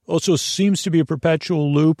 Also, seems to be a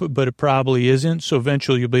perpetual loop, but it probably isn't. So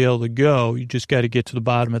eventually you'll be able to go. You just got to get to the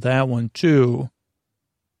bottom of that one, too.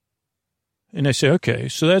 And I say, okay,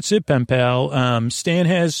 so that's it, pen pal. Stan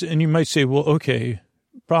has, and you might say, well, okay,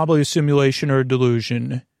 probably a simulation or a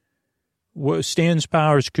delusion. Stan's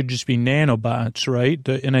powers could just be nanobots, right?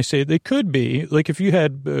 And I say they could be. Like if you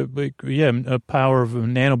had, a power of a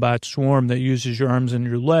nanobot swarm that uses your arms and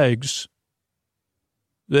your legs,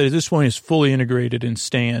 that at this point is fully integrated in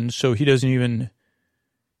Stan, so he doesn't even,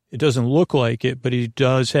 it doesn't look like it, but he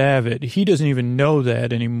does have it. He doesn't even know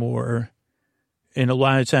that anymore. And a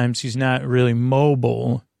lot of times he's not really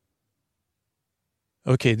mobile.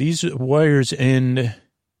 Okay, these wires end.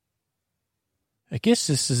 I guess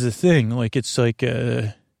this is the thing. Like, it's like,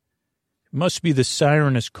 it must be the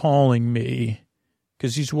siren is calling me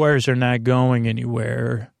because these wires are not going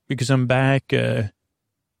anywhere because I'm back. Oh,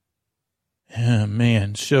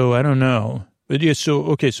 man. So I don't know. But yeah,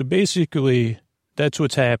 so basically that's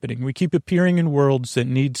what's happening. We keep appearing in worlds that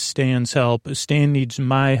need Stan's help. Stan needs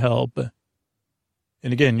my help.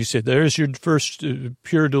 And again, you said, there's your first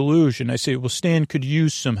pure delusion. I say, well, Stan could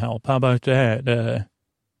use some help. How about that?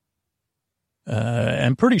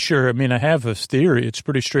 I'm pretty sure, I have a theory. It's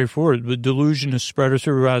pretty straightforward. The delusion is spread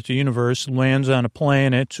throughout the universe, lands on a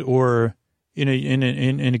planet or in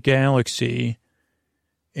a galaxy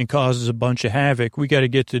and causes a bunch of havoc. We got to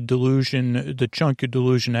get the chunk of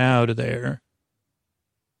delusion out of there.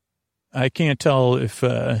 I can't tell if,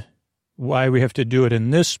 why we have to do it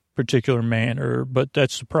in this particular manner, but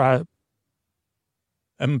that's the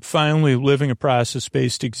I'm finally living a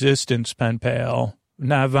process-based existence, pen pal.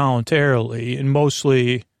 Not voluntarily, and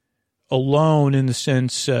mostly alone in the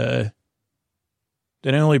sense that I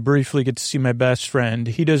only briefly get to see my best friend.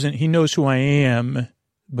 He knows who I am,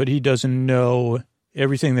 but he doesn't know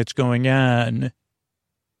everything that's going on.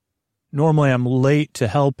 Normally I'm late to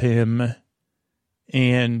help him,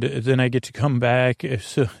 and then I get to come back.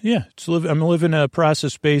 So yeah, I'm living a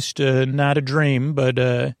process-based, not a dream, but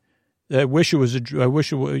I wish it was I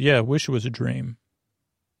wish it was a dream.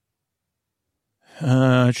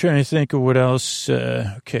 Trying to think of what else.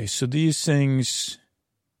 Okay, so these things,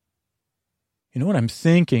 you know what I'm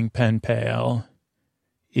thinking, pen pal,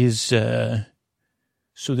 is so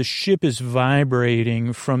the ship is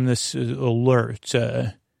vibrating from this alert,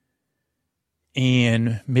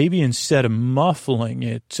 and maybe instead of muffling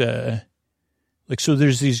it, so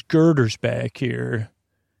there's these girders back here.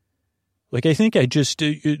 Like, I think I just,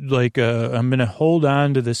 I'm going to hold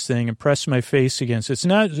on to this thing and press my face against it. It's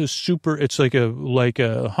not it's like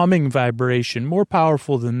a humming vibration, more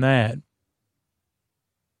powerful than that.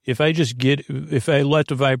 If I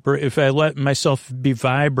let myself be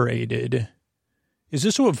vibrated, is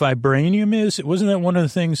this what vibranium is? Wasn't that one of the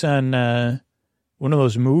things on one of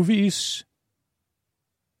those movies?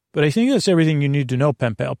 But I think that's everything you need to know,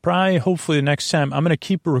 pen pal. Probably, hopefully, the next time, I'm going to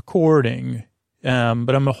keep recording. But I'm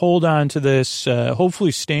going to hold on to this. Hopefully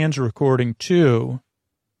Stan's recording too.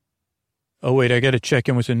 Oh, wait, I got to check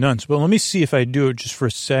in with the nuns. But let me see if I do it just for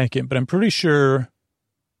a second. But I'm pretty sure.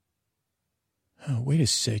 Oh, wait a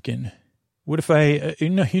second. What if you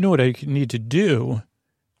know what I need to do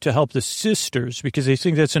to help the sisters? Because I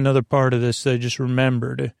think that's another part of this that I just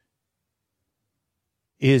remembered.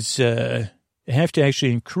 Is I have to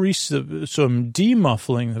actually increase so I'm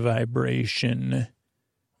demuffling the vibration.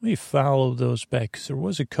 Let me follow those back, because there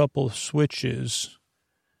was a couple of switches.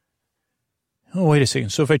 Oh, wait a second.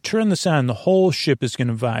 So if I turn this on, the whole ship is going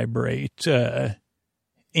to vibrate. And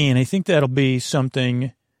I think that'll be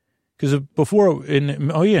something, because before,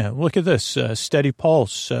 oh yeah, look at this, steady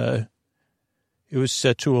pulse. It was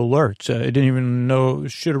set to alert. I didn't even know,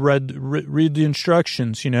 should have read the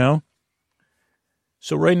instructions, you know?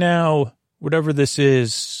 So right now, whatever this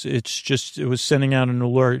is, it was sending out an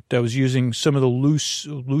alert. I was using some of the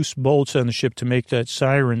loose bolts on the ship to make that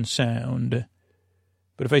siren sound.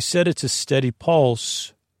 But if I set it to steady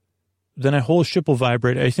pulse, then a whole ship will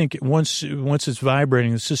vibrate. I think once it's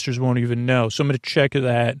vibrating, the sisters won't even know. So I'm going to check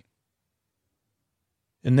that.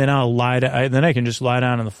 And then then I can just lie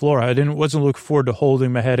down on the floor. Wasn't looking forward to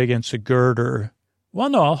holding my head against a girder. Well,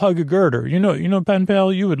 no, I'll hug a girder. You know, pen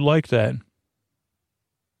pal, you would like that.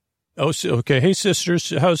 Oh, okay. Hey,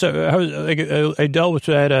 sisters, how's that? I dealt with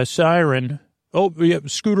that siren. Oh, yeah,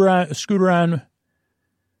 scooter on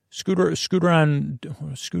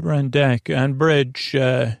deck, on bridge.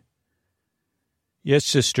 Yes,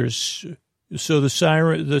 sisters. So the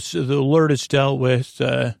siren, the alert is dealt with.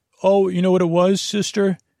 Oh, you know what it was,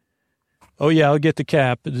 sister? Oh, yeah, I'll get the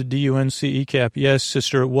cap, the DUNCE cap. Yes,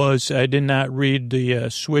 sister, it was. I did not read the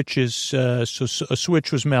switches, so a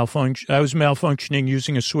switch was malfunction. I was malfunctioning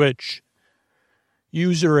using a switch.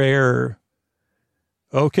 User error.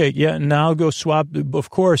 Okay, yeah, now I'll go swab. Of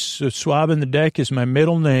course, swabbing the deck is my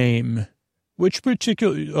middle name. Which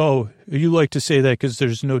particular, oh, you like to say that because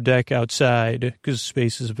there's no deck outside, because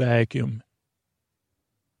space is a vacuum.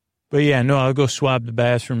 But yeah, no, I'll go swab the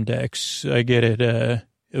bathroom decks. I get it.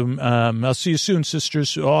 I'll see you soon,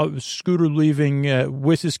 sisters. Oh, Scooter leaving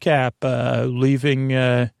with his cap, leaving.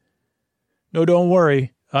 No, don't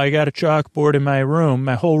worry. I got a chalkboard in my room.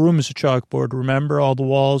 My whole room is a chalkboard. Remember, all the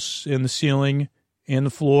walls and the ceiling and the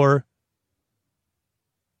floor.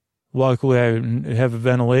 Luckily, I have a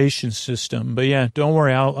ventilation system. But yeah, don't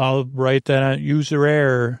worry. I'll write that on user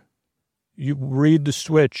error. You read the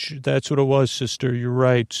switch. That's what it was, sister. You're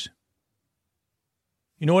right.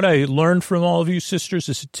 You know what I learned from all of you sisters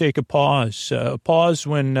is to take a pause. Pause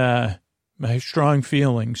when I have strong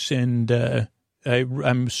feelings, and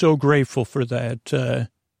I'm so grateful for that. And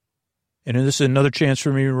this is another chance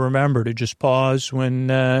for me to remember to just pause when,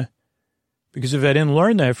 because if I didn't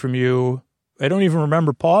learn that from you, I don't even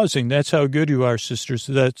remember pausing. That's how good you are, sisters.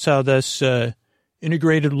 That's how this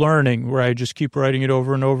integrated learning, where I just keep writing it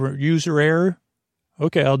over and over. User error?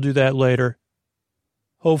 Okay, I'll do that later.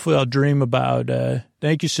 Hopefully I'll dream about,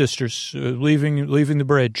 thank you, sisters, leaving the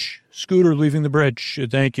bridge. Scooter leaving the bridge.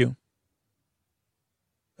 Thank you.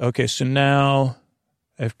 Okay, so now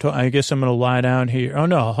I guess I'm going to lie down here. Oh,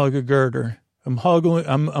 no, I'll hug a girder. I'm going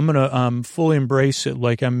to fully embrace it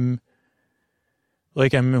like I'm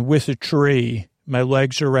with a tree. My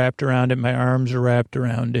legs are wrapped around it. My arms are wrapped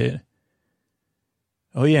around it.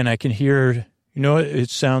 Oh, yeah, and I can hear, you know,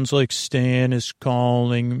 it sounds like Stan is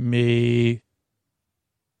calling me.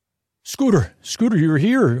 Scooter, you're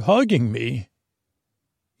here hugging me.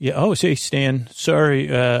 Yeah, oh, say, Stan, sorry,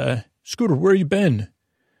 Scooter, where you been?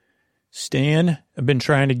 Stan, I've been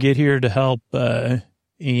trying to get here to help, and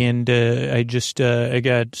I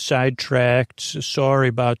got sidetracked.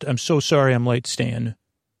 I'm so sorry I'm late, Stan.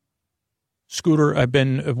 Scooter, I've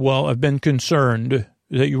been concerned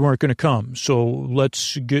that you weren't going to come, so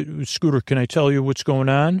Scooter, can I tell you what's going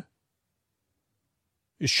on?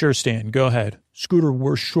 Sure, Stan, go ahead. Scooter,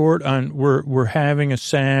 we're having a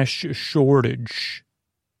sash shortage,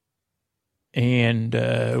 and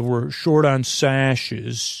we're short on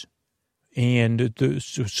sashes, and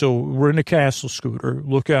so we're in a castle, Scooter.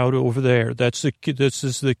 Look out over there.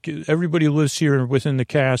 Everybody lives here within the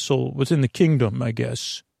castle, within the kingdom, I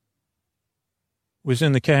guess.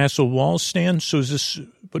 Within the castle walls, Stan. So is this?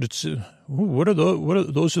 But it's what are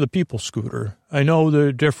those? Are the people, Scooter? I know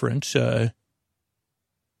they're different.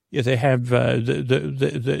 Yeah, they have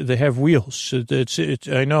they have wheels.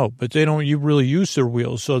 I know, but they don't. You really use their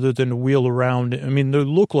wheels other than to wheel around. I mean, they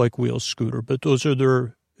look like wheels, Scooter, but those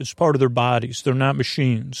are it's part of their bodies. They're not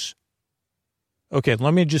machines. Okay,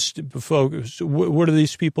 let me just focus. What are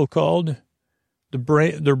these people called? They're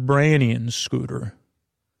Branians, Scooter.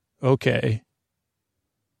 Okay.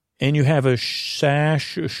 And you have a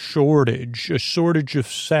shortage of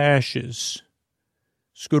sashes.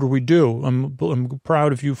 Scooter, we do. I'm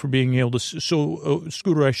proud of you for being able to. So,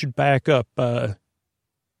 Scooter, I should back up. I'm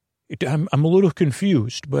a little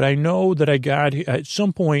confused, but I know that at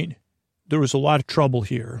some point there was a lot of trouble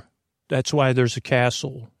here. That's why there's a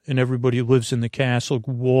castle, and everybody lives in the castle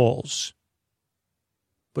walls.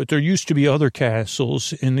 But there used to be other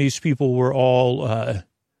castles, and these people were all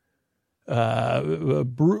like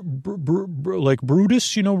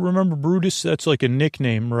Brutus, remember Brutus? That's like a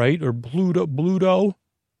nickname, right? Or Bluto?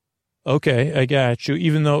 Okay, I got you.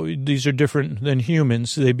 Even though these are different than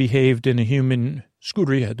humans, they behaved in a human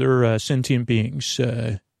Scooter. Yeah, they're sentient beings.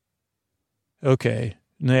 Okay,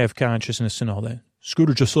 and they have consciousness and all that.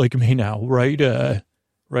 Scooter, just like me now, right?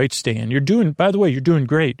 Right, Stan. By the way, you're doing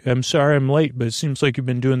great. I'm sorry I'm late, but it seems like you've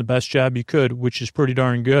been doing the best job you could, which is pretty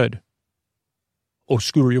darn good. Oh,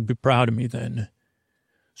 Scooter, you'll be proud of me then.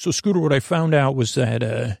 So, Scooter, what I found out was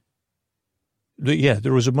that,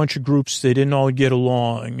 there was a bunch of groups. They didn't all get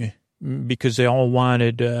along because they all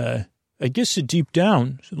wanted, I guess deep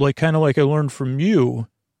down, kind of like I learned from you,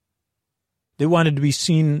 they wanted to be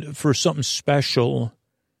seen for something special.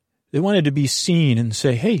 They wanted to be seen and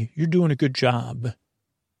say, hey, you're doing a good job.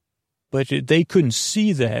 But they couldn't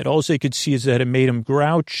see that. All they could see is that it made them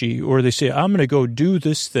grouchy, or they say, I'm going to go do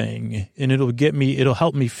this thing, and it'll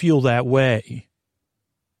help me feel that way.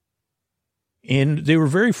 And they were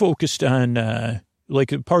very focused on,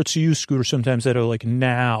 parts of you, Scooter, sometimes that are like,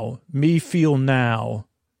 now, me feel now,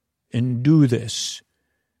 and do this.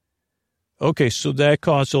 Okay, so that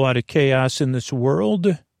caused a lot of chaos in this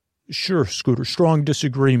world. Sure, Scooter, strong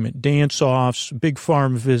disagreement, dance-offs, big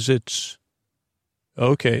farm visits.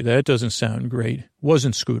 Okay, that doesn't sound great.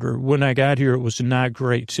 Wasn't, Scooter. When I got here, it was not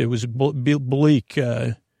great. It was bleak.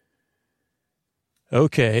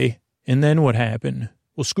 Okay, and then what happened?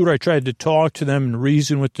 Well, Scooter, I tried to talk to them and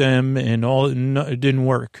reason with them, and it didn't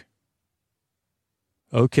work.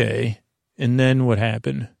 Okay, and then what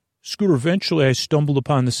happened? Scooter, eventually I stumbled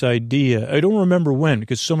upon this idea. I don't remember when,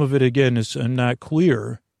 because some of it, again, is not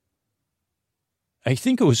clear. I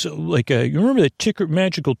think it was you remember that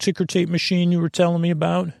magical ticker tape machine you were telling me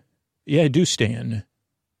about? Yeah, I do, Stan.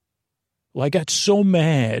 Well, I got so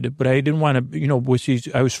mad, but I didn't want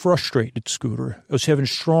to, I was frustrated, Scooter. I was having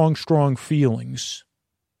strong, strong feelings.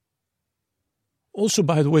 Also,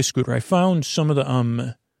 by the way, Scooter, I found some of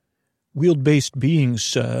the wheel-based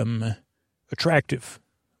beings attractive.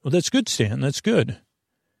 Well, that's good, Stan. That's good.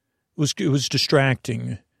 It was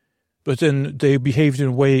distracting, but then they behaved in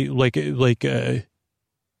a way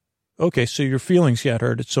okay, so your feelings got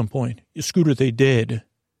hurt at some point. Scooter, they did.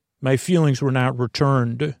 My feelings were not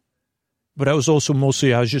returned, but I was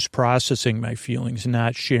just processing my feelings,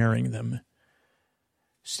 not sharing them.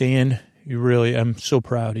 Stan, I'm so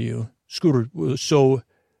proud of you. Scooter, so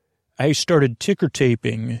I started ticker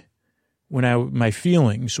taping my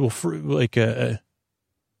feelings, the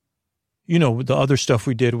other stuff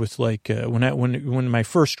we did with when my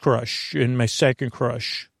first crush and my second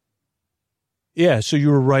crush. Yeah, so you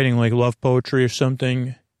were writing love poetry or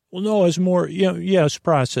something? Well, no, I was more, I was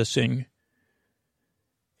processing.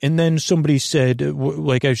 And then somebody said, I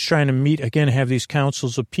was trying to have these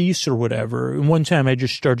councils of peace or whatever. And one time I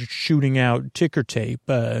just started shooting out ticker tape.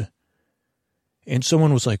 And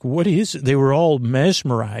someone was like, what is it? They were all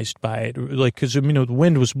mesmerized by it. Because, the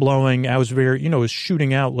wind was blowing. I was very, I was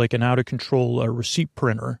shooting out like an out-of-control receipt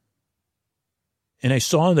printer. And I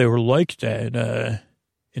saw they were like that.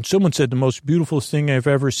 And someone said the most beautiful thing I've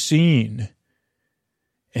ever seen.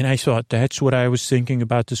 And I thought that's what I was thinking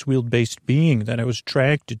about this wheel-based being that I was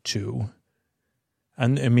attracted to.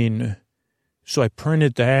 And so I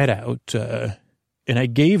printed that out and I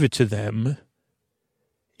gave it to them.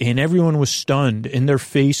 And everyone was stunned in their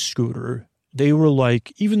face, Scooter. They were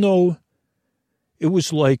like, even though it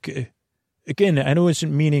was again, I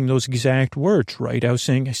wasn't meaning those exact words, right? I was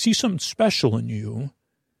saying, I see something special in you.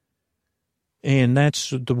 And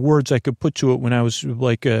that's the words I could put to it when I was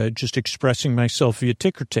just expressing myself via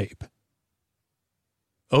ticker tape.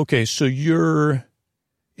 Okay, so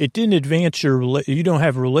it didn't advance you don't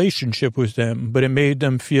have a relationship with them, but it made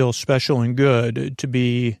them feel special and good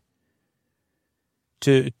to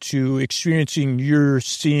experiencing you're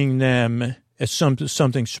seeing them as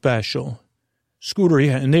something special. Scooter,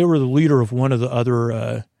 yeah, and they were the leader of one of the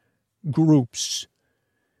other groups.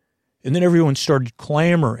 And then everyone started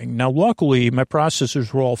clamoring. Now, luckily, my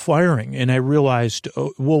processors were all firing, and I realized,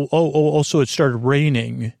 also it started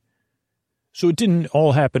raining. So it didn't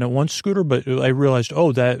all happen at once, Scooter, but I realized,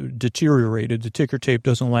 that deteriorated. The ticker tape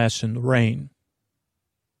doesn't last in the rain.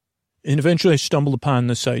 And eventually I stumbled upon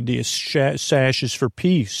this idea, Sashes for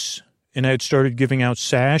peace. And I had started giving out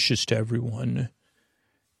sashes to everyone.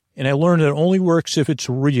 And I learned it only works if it's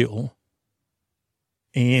real.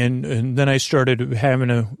 And then I started having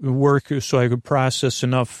to work so I could process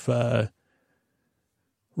enough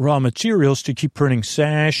raw materials to keep printing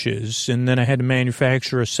sashes. And then I had to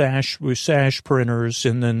manufacture a sash with sash printers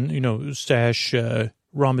and then, sash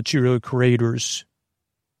raw material creators.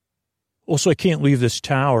 Also, I can't leave this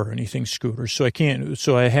tower or anything, Scooter. So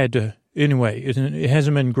I had to, Anyway, it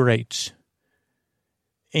hasn't been great.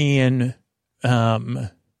 And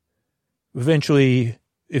eventually,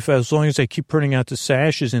 as long as I keep printing out the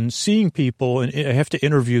sashes and seeing people, and I have to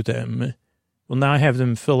interview them. Well, now I have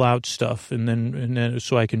them fill out stuff, and then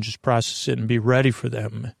so I can just process it and be ready for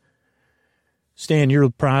them. Stan, your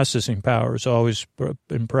processing power is always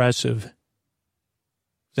impressive.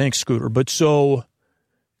 Thanks, Scooter. But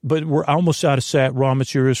we're almost out of raw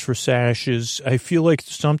materials for sashes. I feel like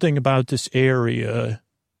something about this area,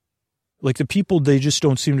 like the people, they just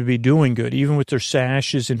don't seem to be doing good, even with their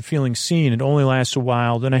sashes and feeling seen. It only lasts a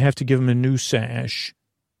while. Then I have to give them a new sash.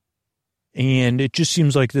 And it just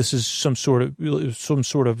seems like this is some sort of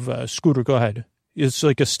Scooter, go ahead. It's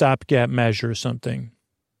like a stopgap measure or something.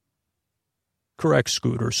 Correct,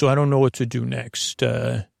 Scooter. So I don't know what to do next.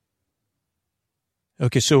 Okay,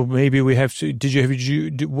 so maybe we have to,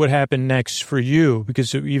 what happened next for you?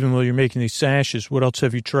 Because even though you're making these sashes, what else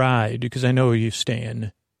have you tried? Because I know you,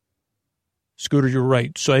 Stan. Scooter, you're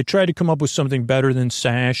right. So I tried to come up with something better than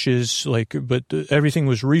sashes, but everything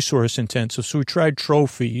was resource intensive. So we tried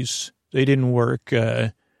trophies. They didn't work.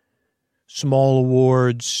 Small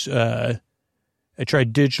awards. I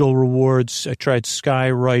tried digital rewards. I tried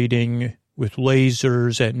skywriting with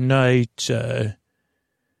lasers at night.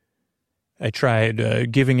 I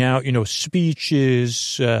tried giving out,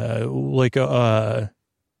 speeches. I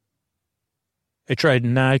tried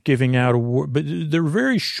not giving out awards, but they're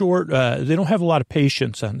very short. They don't have a lot of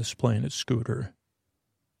patience on this planet, Scooter.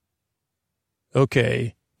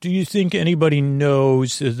 Okay. Do you think anybody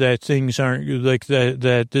knows that things aren't like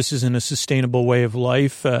that this isn't a sustainable way of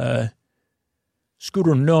life?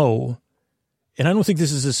 Scooter, no. And I don't think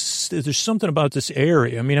this is there's something about this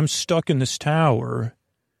area. I mean, I'm stuck in this tower.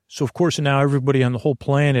 So, of course, now everybody on the whole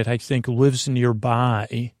planet, I think, lives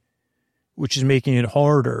nearby, which is making it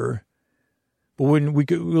harder. But when we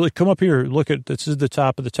come up here, this is the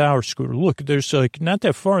top of the tower, Scooter. Look, there's not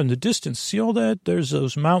that far in the distance. See all that? There's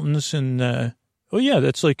those mountains and, oh, yeah,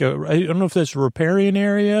 that's I don't know if that's a riparian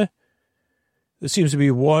area. This seems to be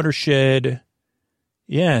a watershed.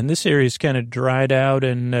 Yeah, and this area is kind of dried out,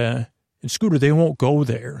 and Scooter, they won't go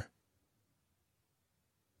there.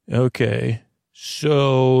 Okay,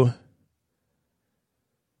 so,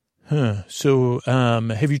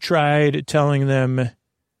 have you tried telling them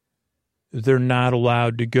they're not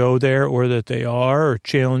allowed to go there or that they are, or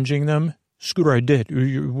challenging them? Scooter, I did.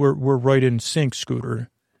 We're right in sync, Scooter.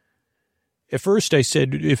 At first, I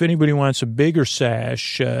said, if anybody wants a bigger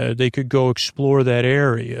sash, they could go explore that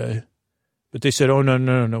area. But they said, oh,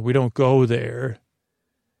 no, we don't go there.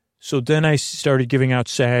 So then I started giving out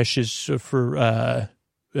sashes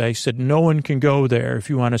I said, no one can go there if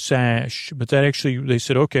you want a sash. But they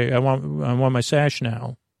said, okay, I want my sash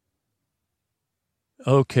now.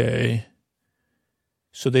 Okay.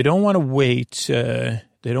 So they don't want to wait. They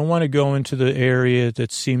don't want to go into the area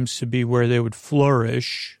that seems to be where they would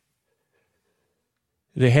flourish.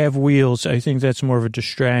 They have wheels. I think that's more of a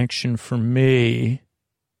distraction for me.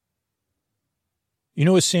 You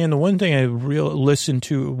know what, Sam, the one thing I listened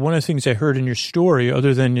to, one of the things I heard in your story,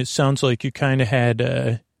 other than it sounds like you kind of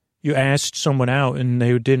had, you asked someone out and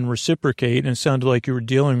they didn't reciprocate, and it sounded like you were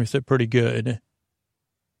dealing with it pretty good.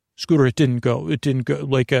 Scooter, it didn't go.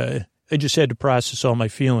 I just had to process all my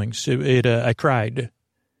feelings. I cried.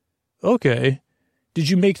 Okay. Did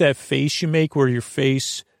you make that face you make where your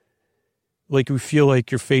face, you feel like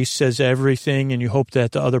your face says everything and you hope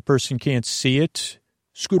that the other person can't see it?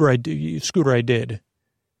 Scooter, I did.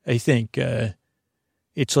 I think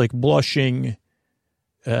it's like blushing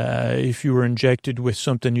if you were injected with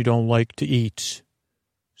something you don't like to eat.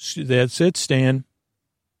 That's it, Stan.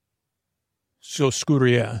 So, Scooter,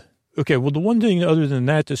 yeah. Okay, well, the one thing other than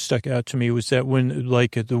that stuck out to me was that when,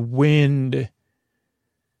 the wind,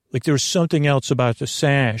 there was something else about the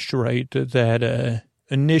sash, right, that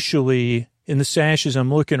initially in the sashes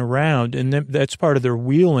I'm looking around, and that's part of their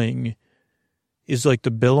wheeling, is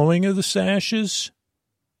the billowing of the sashes.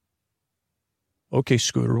 Okay,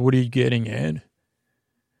 Scooter, what are you getting at?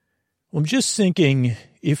 Well, I'm just thinking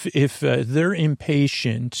if they're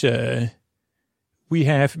impatient, maybe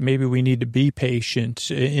we need to be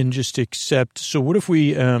patient and just accept. So what if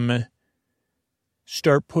we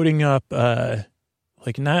start putting up, because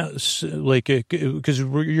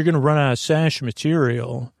you're going to run out of sash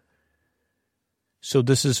material. So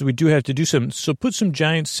we do have to do something. So put some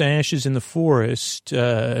giant sashes in the forest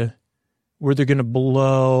where they're going to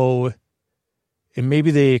blow, and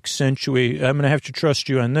maybe they accentuate. I'm going to have to trust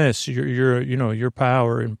you on this. Your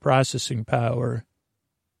power and processing power.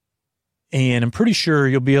 And I'm pretty sure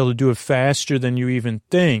you'll be able to do it faster than you even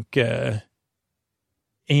think. And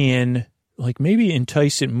like maybe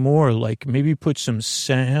entice it more, like maybe put some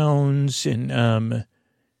sounds and, I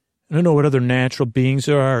don't know what other natural beings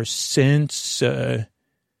there are, scents, and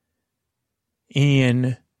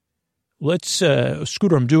let's,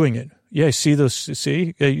 Scooter, I'm doing it. Yeah, I see those,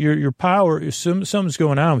 see, your power, something's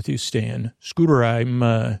going on with you, Stan. Scooter,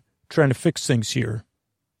 I'm, trying to fix things here.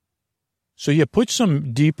 So yeah, put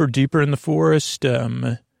some deeper in the forest,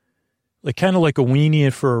 like kind of like a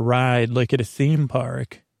weenie for a ride, like at a theme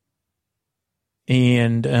park.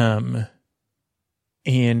 And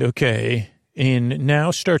okay. And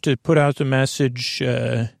now start to put out the message,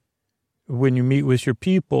 when you meet with your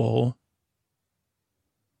people.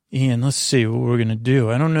 And let's see what we're going to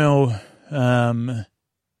do. I don't know.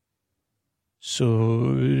 So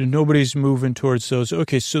nobody's moving towards those.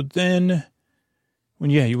 Okay. So then when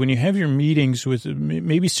you have your meetings with,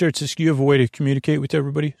 maybe start to, you have a way to communicate with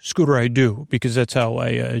everybody. Scooter, I do, because that's how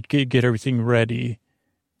I get everything ready.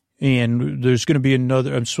 And there's going to be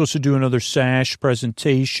I'm supposed to do another Sash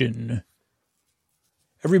presentation.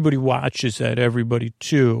 Everybody watches that, everybody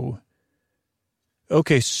too.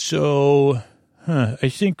 Okay, so, I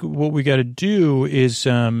think what we got to do is,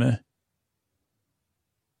 we got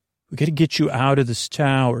to get you out of this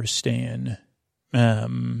tower, Stan.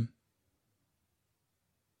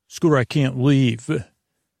 Scooter, I can't leave.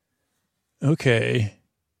 Okay,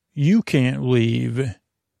 you can't leave.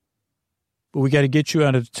 But we got to get you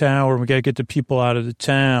out of the tower. We got to get the people out of the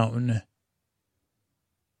town.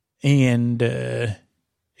 And I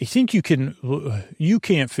think you can't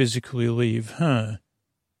physically leave, huh?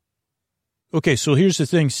 Okay, so here's the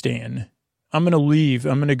thing, Stan. I'm going to leave.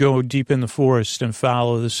 I'm going to go deep in the forest and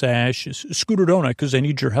follow the Sashes. Scooter, don't I? Because I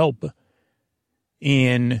need your help.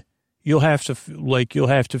 And you'll have to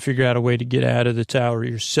figure out a way to get out of the tower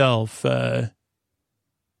yourself. And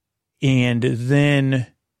then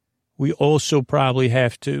we also probably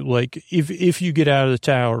have to, like, if you get out of the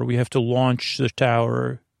tower, we have to launch the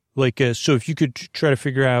tower. Like, so if you could try to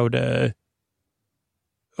figure out a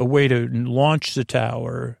way to launch the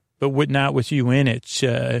tower, but not with you in it.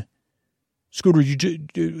 Scooter,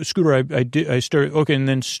 I started, okay, and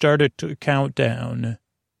then started to count down.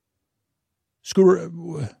 Scooter,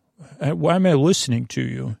 why am I listening to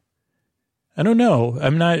you? I don't know.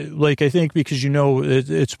 I'm not, like, I think because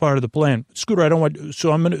it's part of the plan. Scooter, I don't want,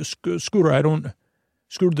 so I'm going to, Scooter,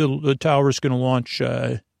 the tower's going to launch,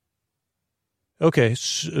 okay,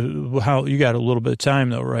 so how, you got a little bit of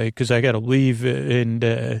time though, right? Because I got to leave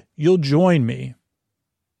and you'll join me.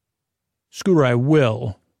 Scooter, I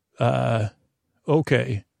will.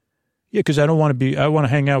 Okay. Yeah, because I want to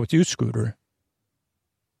hang out with you, Scooter.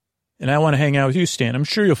 And I want to hang out with you, Stan. I'm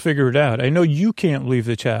sure you'll figure it out. I know you can't leave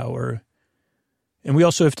the tower. And we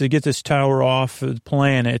also have to get this tower off the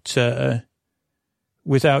planet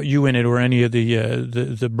without you in it or any of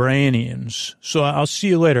the Brainians. So I'll see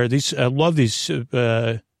you later. I love these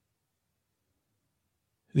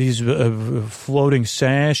floating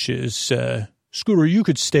Sashes. Scooter, you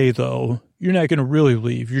could stay, though. You're not going to really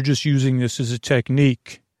leave. You're just using this as a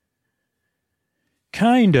technique.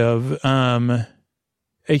 Kind of.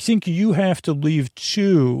 I think you have to leave,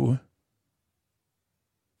 too.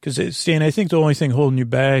 Because, Stan, I think the only thing holding you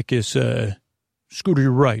back is, Scooter,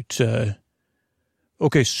 you're right.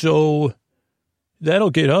 Okay, so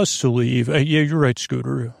that'll get us to leave. Yeah, you're right,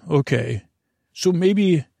 Scooter. Okay. So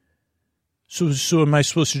maybe, so am I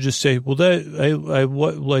supposed to just say, well,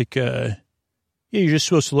 yeah, you're just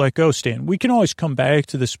supposed to let go, Stan. We can always come back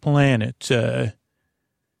to this planet,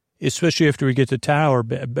 especially after we get the tower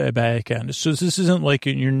back on. So this isn't like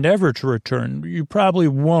you're never to return. You probably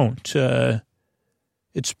won't.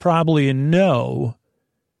 It's probably a no.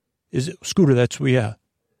 Is it, Scooter? That's, yeah.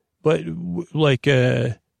 But like,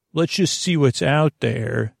 let's just see what's out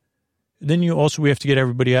there. Then we have to get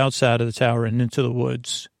everybody outside of the tower and into the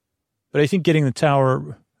woods. But I think getting the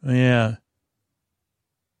tower, yeah.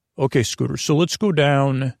 Okay, Scooter. So let's go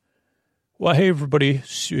down. Well, hey, everybody.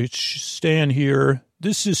 It's Stan here.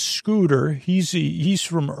 This is Scooter. He's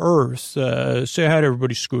from Earth. Say hi to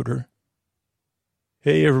everybody, Scooter.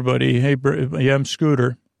 Hey, everybody. Hey, yeah, I'm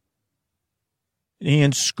Scooter.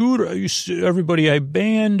 And Scooter, everybody, I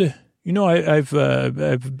banned,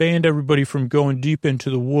 I've banned everybody from going deep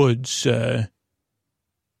into the woods. And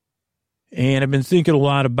I've been thinking a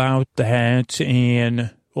lot about that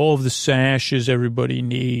and all of the Sashes everybody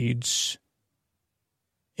needs.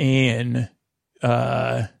 And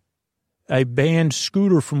I banned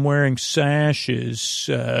Scooter from wearing Sashes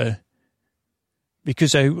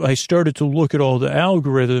because I started to look at all the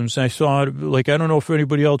algorithms, and I thought, like, I don't know if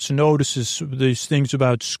anybody else notices these things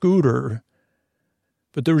about Scooter,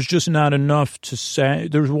 But there was just not enough to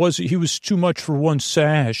he was too much for one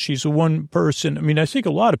sash. He's a one person. I mean, I think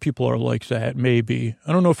a lot of people are like that, maybe.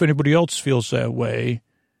 I don't know if anybody else feels that way.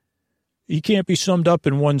 He can't be summed up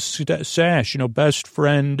in one sash, best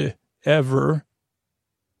friend ever.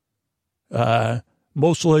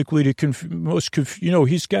 Most likely to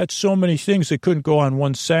he's got so many things that couldn't go on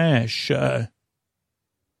one sash.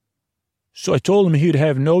 So I told him he'd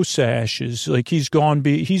have no sashes. Like he's beyond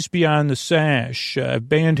the sash. I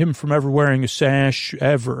banned him from ever wearing a sash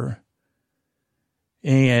ever.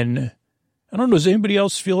 And I don't know, does anybody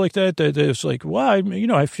else feel like that? That it's like, well,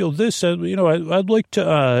 I feel this, I'd like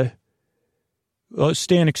to,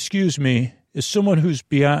 Stan, excuse me, as someone who's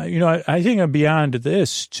beyond, I think I'm beyond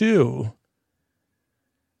this too.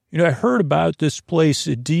 I heard about this place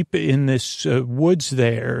deep in this woods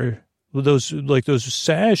there. Those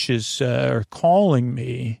sashes are calling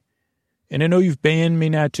me. And I know you've banned me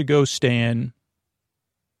not to go, Stan.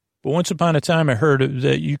 But once upon a time, I heard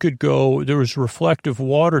that you could go, there was reflective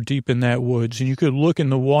water deep in that woods, and you could look in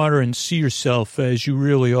the water and see yourself as you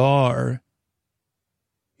really are.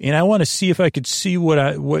 And I want to see if I could see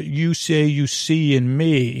what you say you see in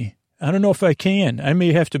me. I don't know if I can. I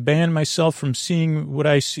may have to ban myself from seeing what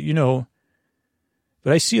I see,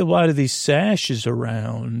 But I see a lot of these sashes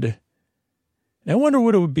around. I wonder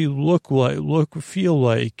what it would feel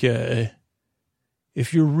like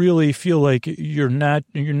if you really feel like you're not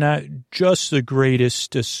just the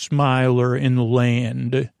greatest smiler in the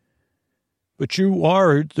land, but you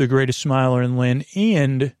are the greatest smiler in the land,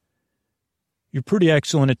 and you're pretty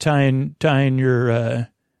excellent at tying your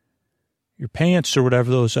pants or whatever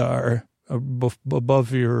those are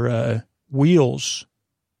above your wheels.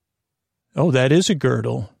 Oh, that is a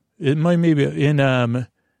girdle. It might maybe in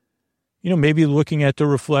maybe looking at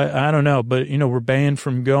the I don't know, but, we're banned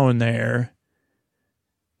from going there.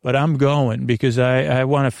 But I'm going because I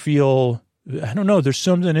want to feel, I don't know, there's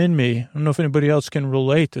something in me. I don't know if anybody else can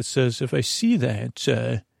relate that says if I see that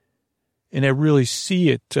and I really see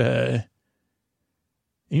it,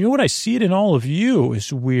 what? I see it in all of you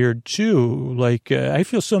is weird too. Like I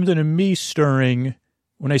feel something in me stirring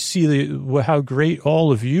when I see how great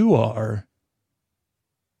all of you are.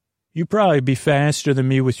 You'd probably be faster than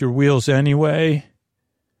me with your wheels anyway,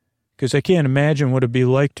 because I can't imagine what it'd be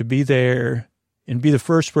like to be there and be the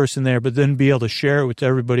first person there, but then be able to share it with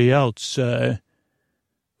everybody else.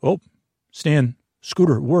 Stan,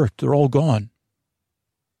 Scooter, it worked. They're all gone.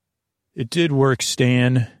 It did work,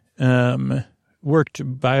 Stan.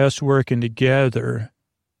 Worked by us working together.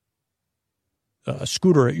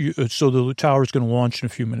 Scooter, so the tower's going to launch in a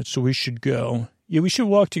few minutes, so we should go. Yeah, we should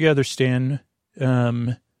walk together, Stan.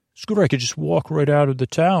 Scooter, I could just walk right out of the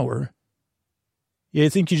tower. Yeah, I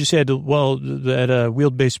think you just had to, that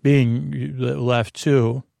wheel-based being left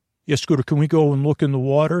too. Yeah, Scooter, can we go and look in the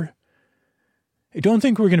water? I don't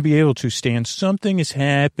think we're going to be able to, Stan. Something is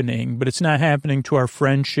happening, but it's not happening to our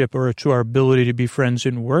friendship or to our ability to be friends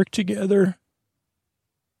and work together.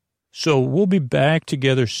 So we'll be back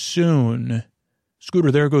together soon.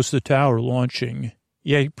 Scooter, there goes the tower launching.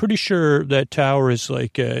 Yeah, pretty sure that tower is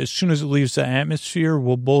like, as soon as it leaves the atmosphere,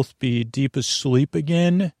 we'll both be deep asleep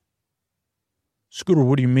again. Scooter,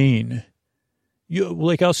 what do you mean?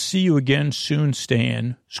 I'll see you again soon,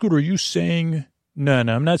 Stan. Scooter, are you saying? No,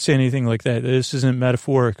 I'm not saying anything like that. This isn't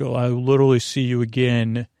metaphorical. I'll literally see you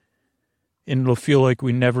again, and it'll feel like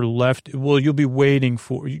we never left. Well, you'll be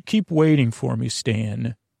keep waiting for me,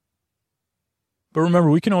 Stan. But remember,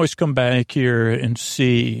 we can always come back here and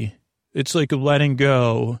see. It's like letting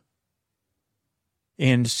go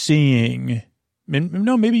and seeing.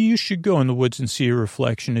 No, maybe you should go in the woods and see your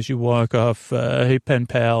reflection as you walk off. Hey, pen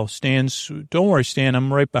pal, don't worry, Stan,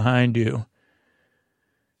 I'm right behind you.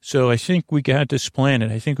 So I think we got this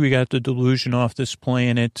planet. I think we got the delusion off this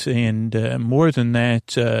planet. And more than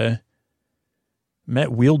that,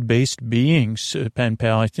 met wheel-based beings, pen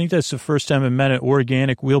pal. I think that's the first time I met an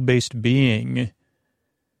organic wheel-based being.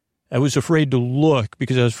 I was afraid to look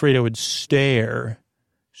because I was afraid I would stare.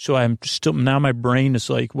 So I'm still, now my brain is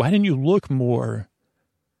like, why didn't you look more?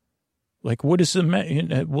 Like, what is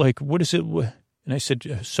what is it? And I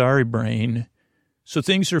said, sorry, brain. So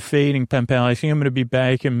things are fading, pen pal. I think I'm going to be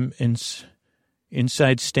back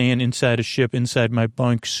inside a ship, inside my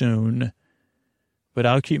bunk soon. But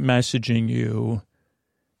I'll keep messaging you.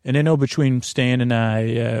 And I know between Stan and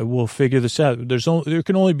I, we'll figure this out. There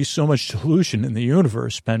can only be so much delusion in the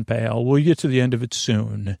universe, pen pal. We'll get to the end of it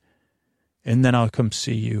soon. And then I'll come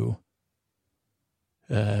see you.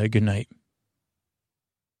 Good night.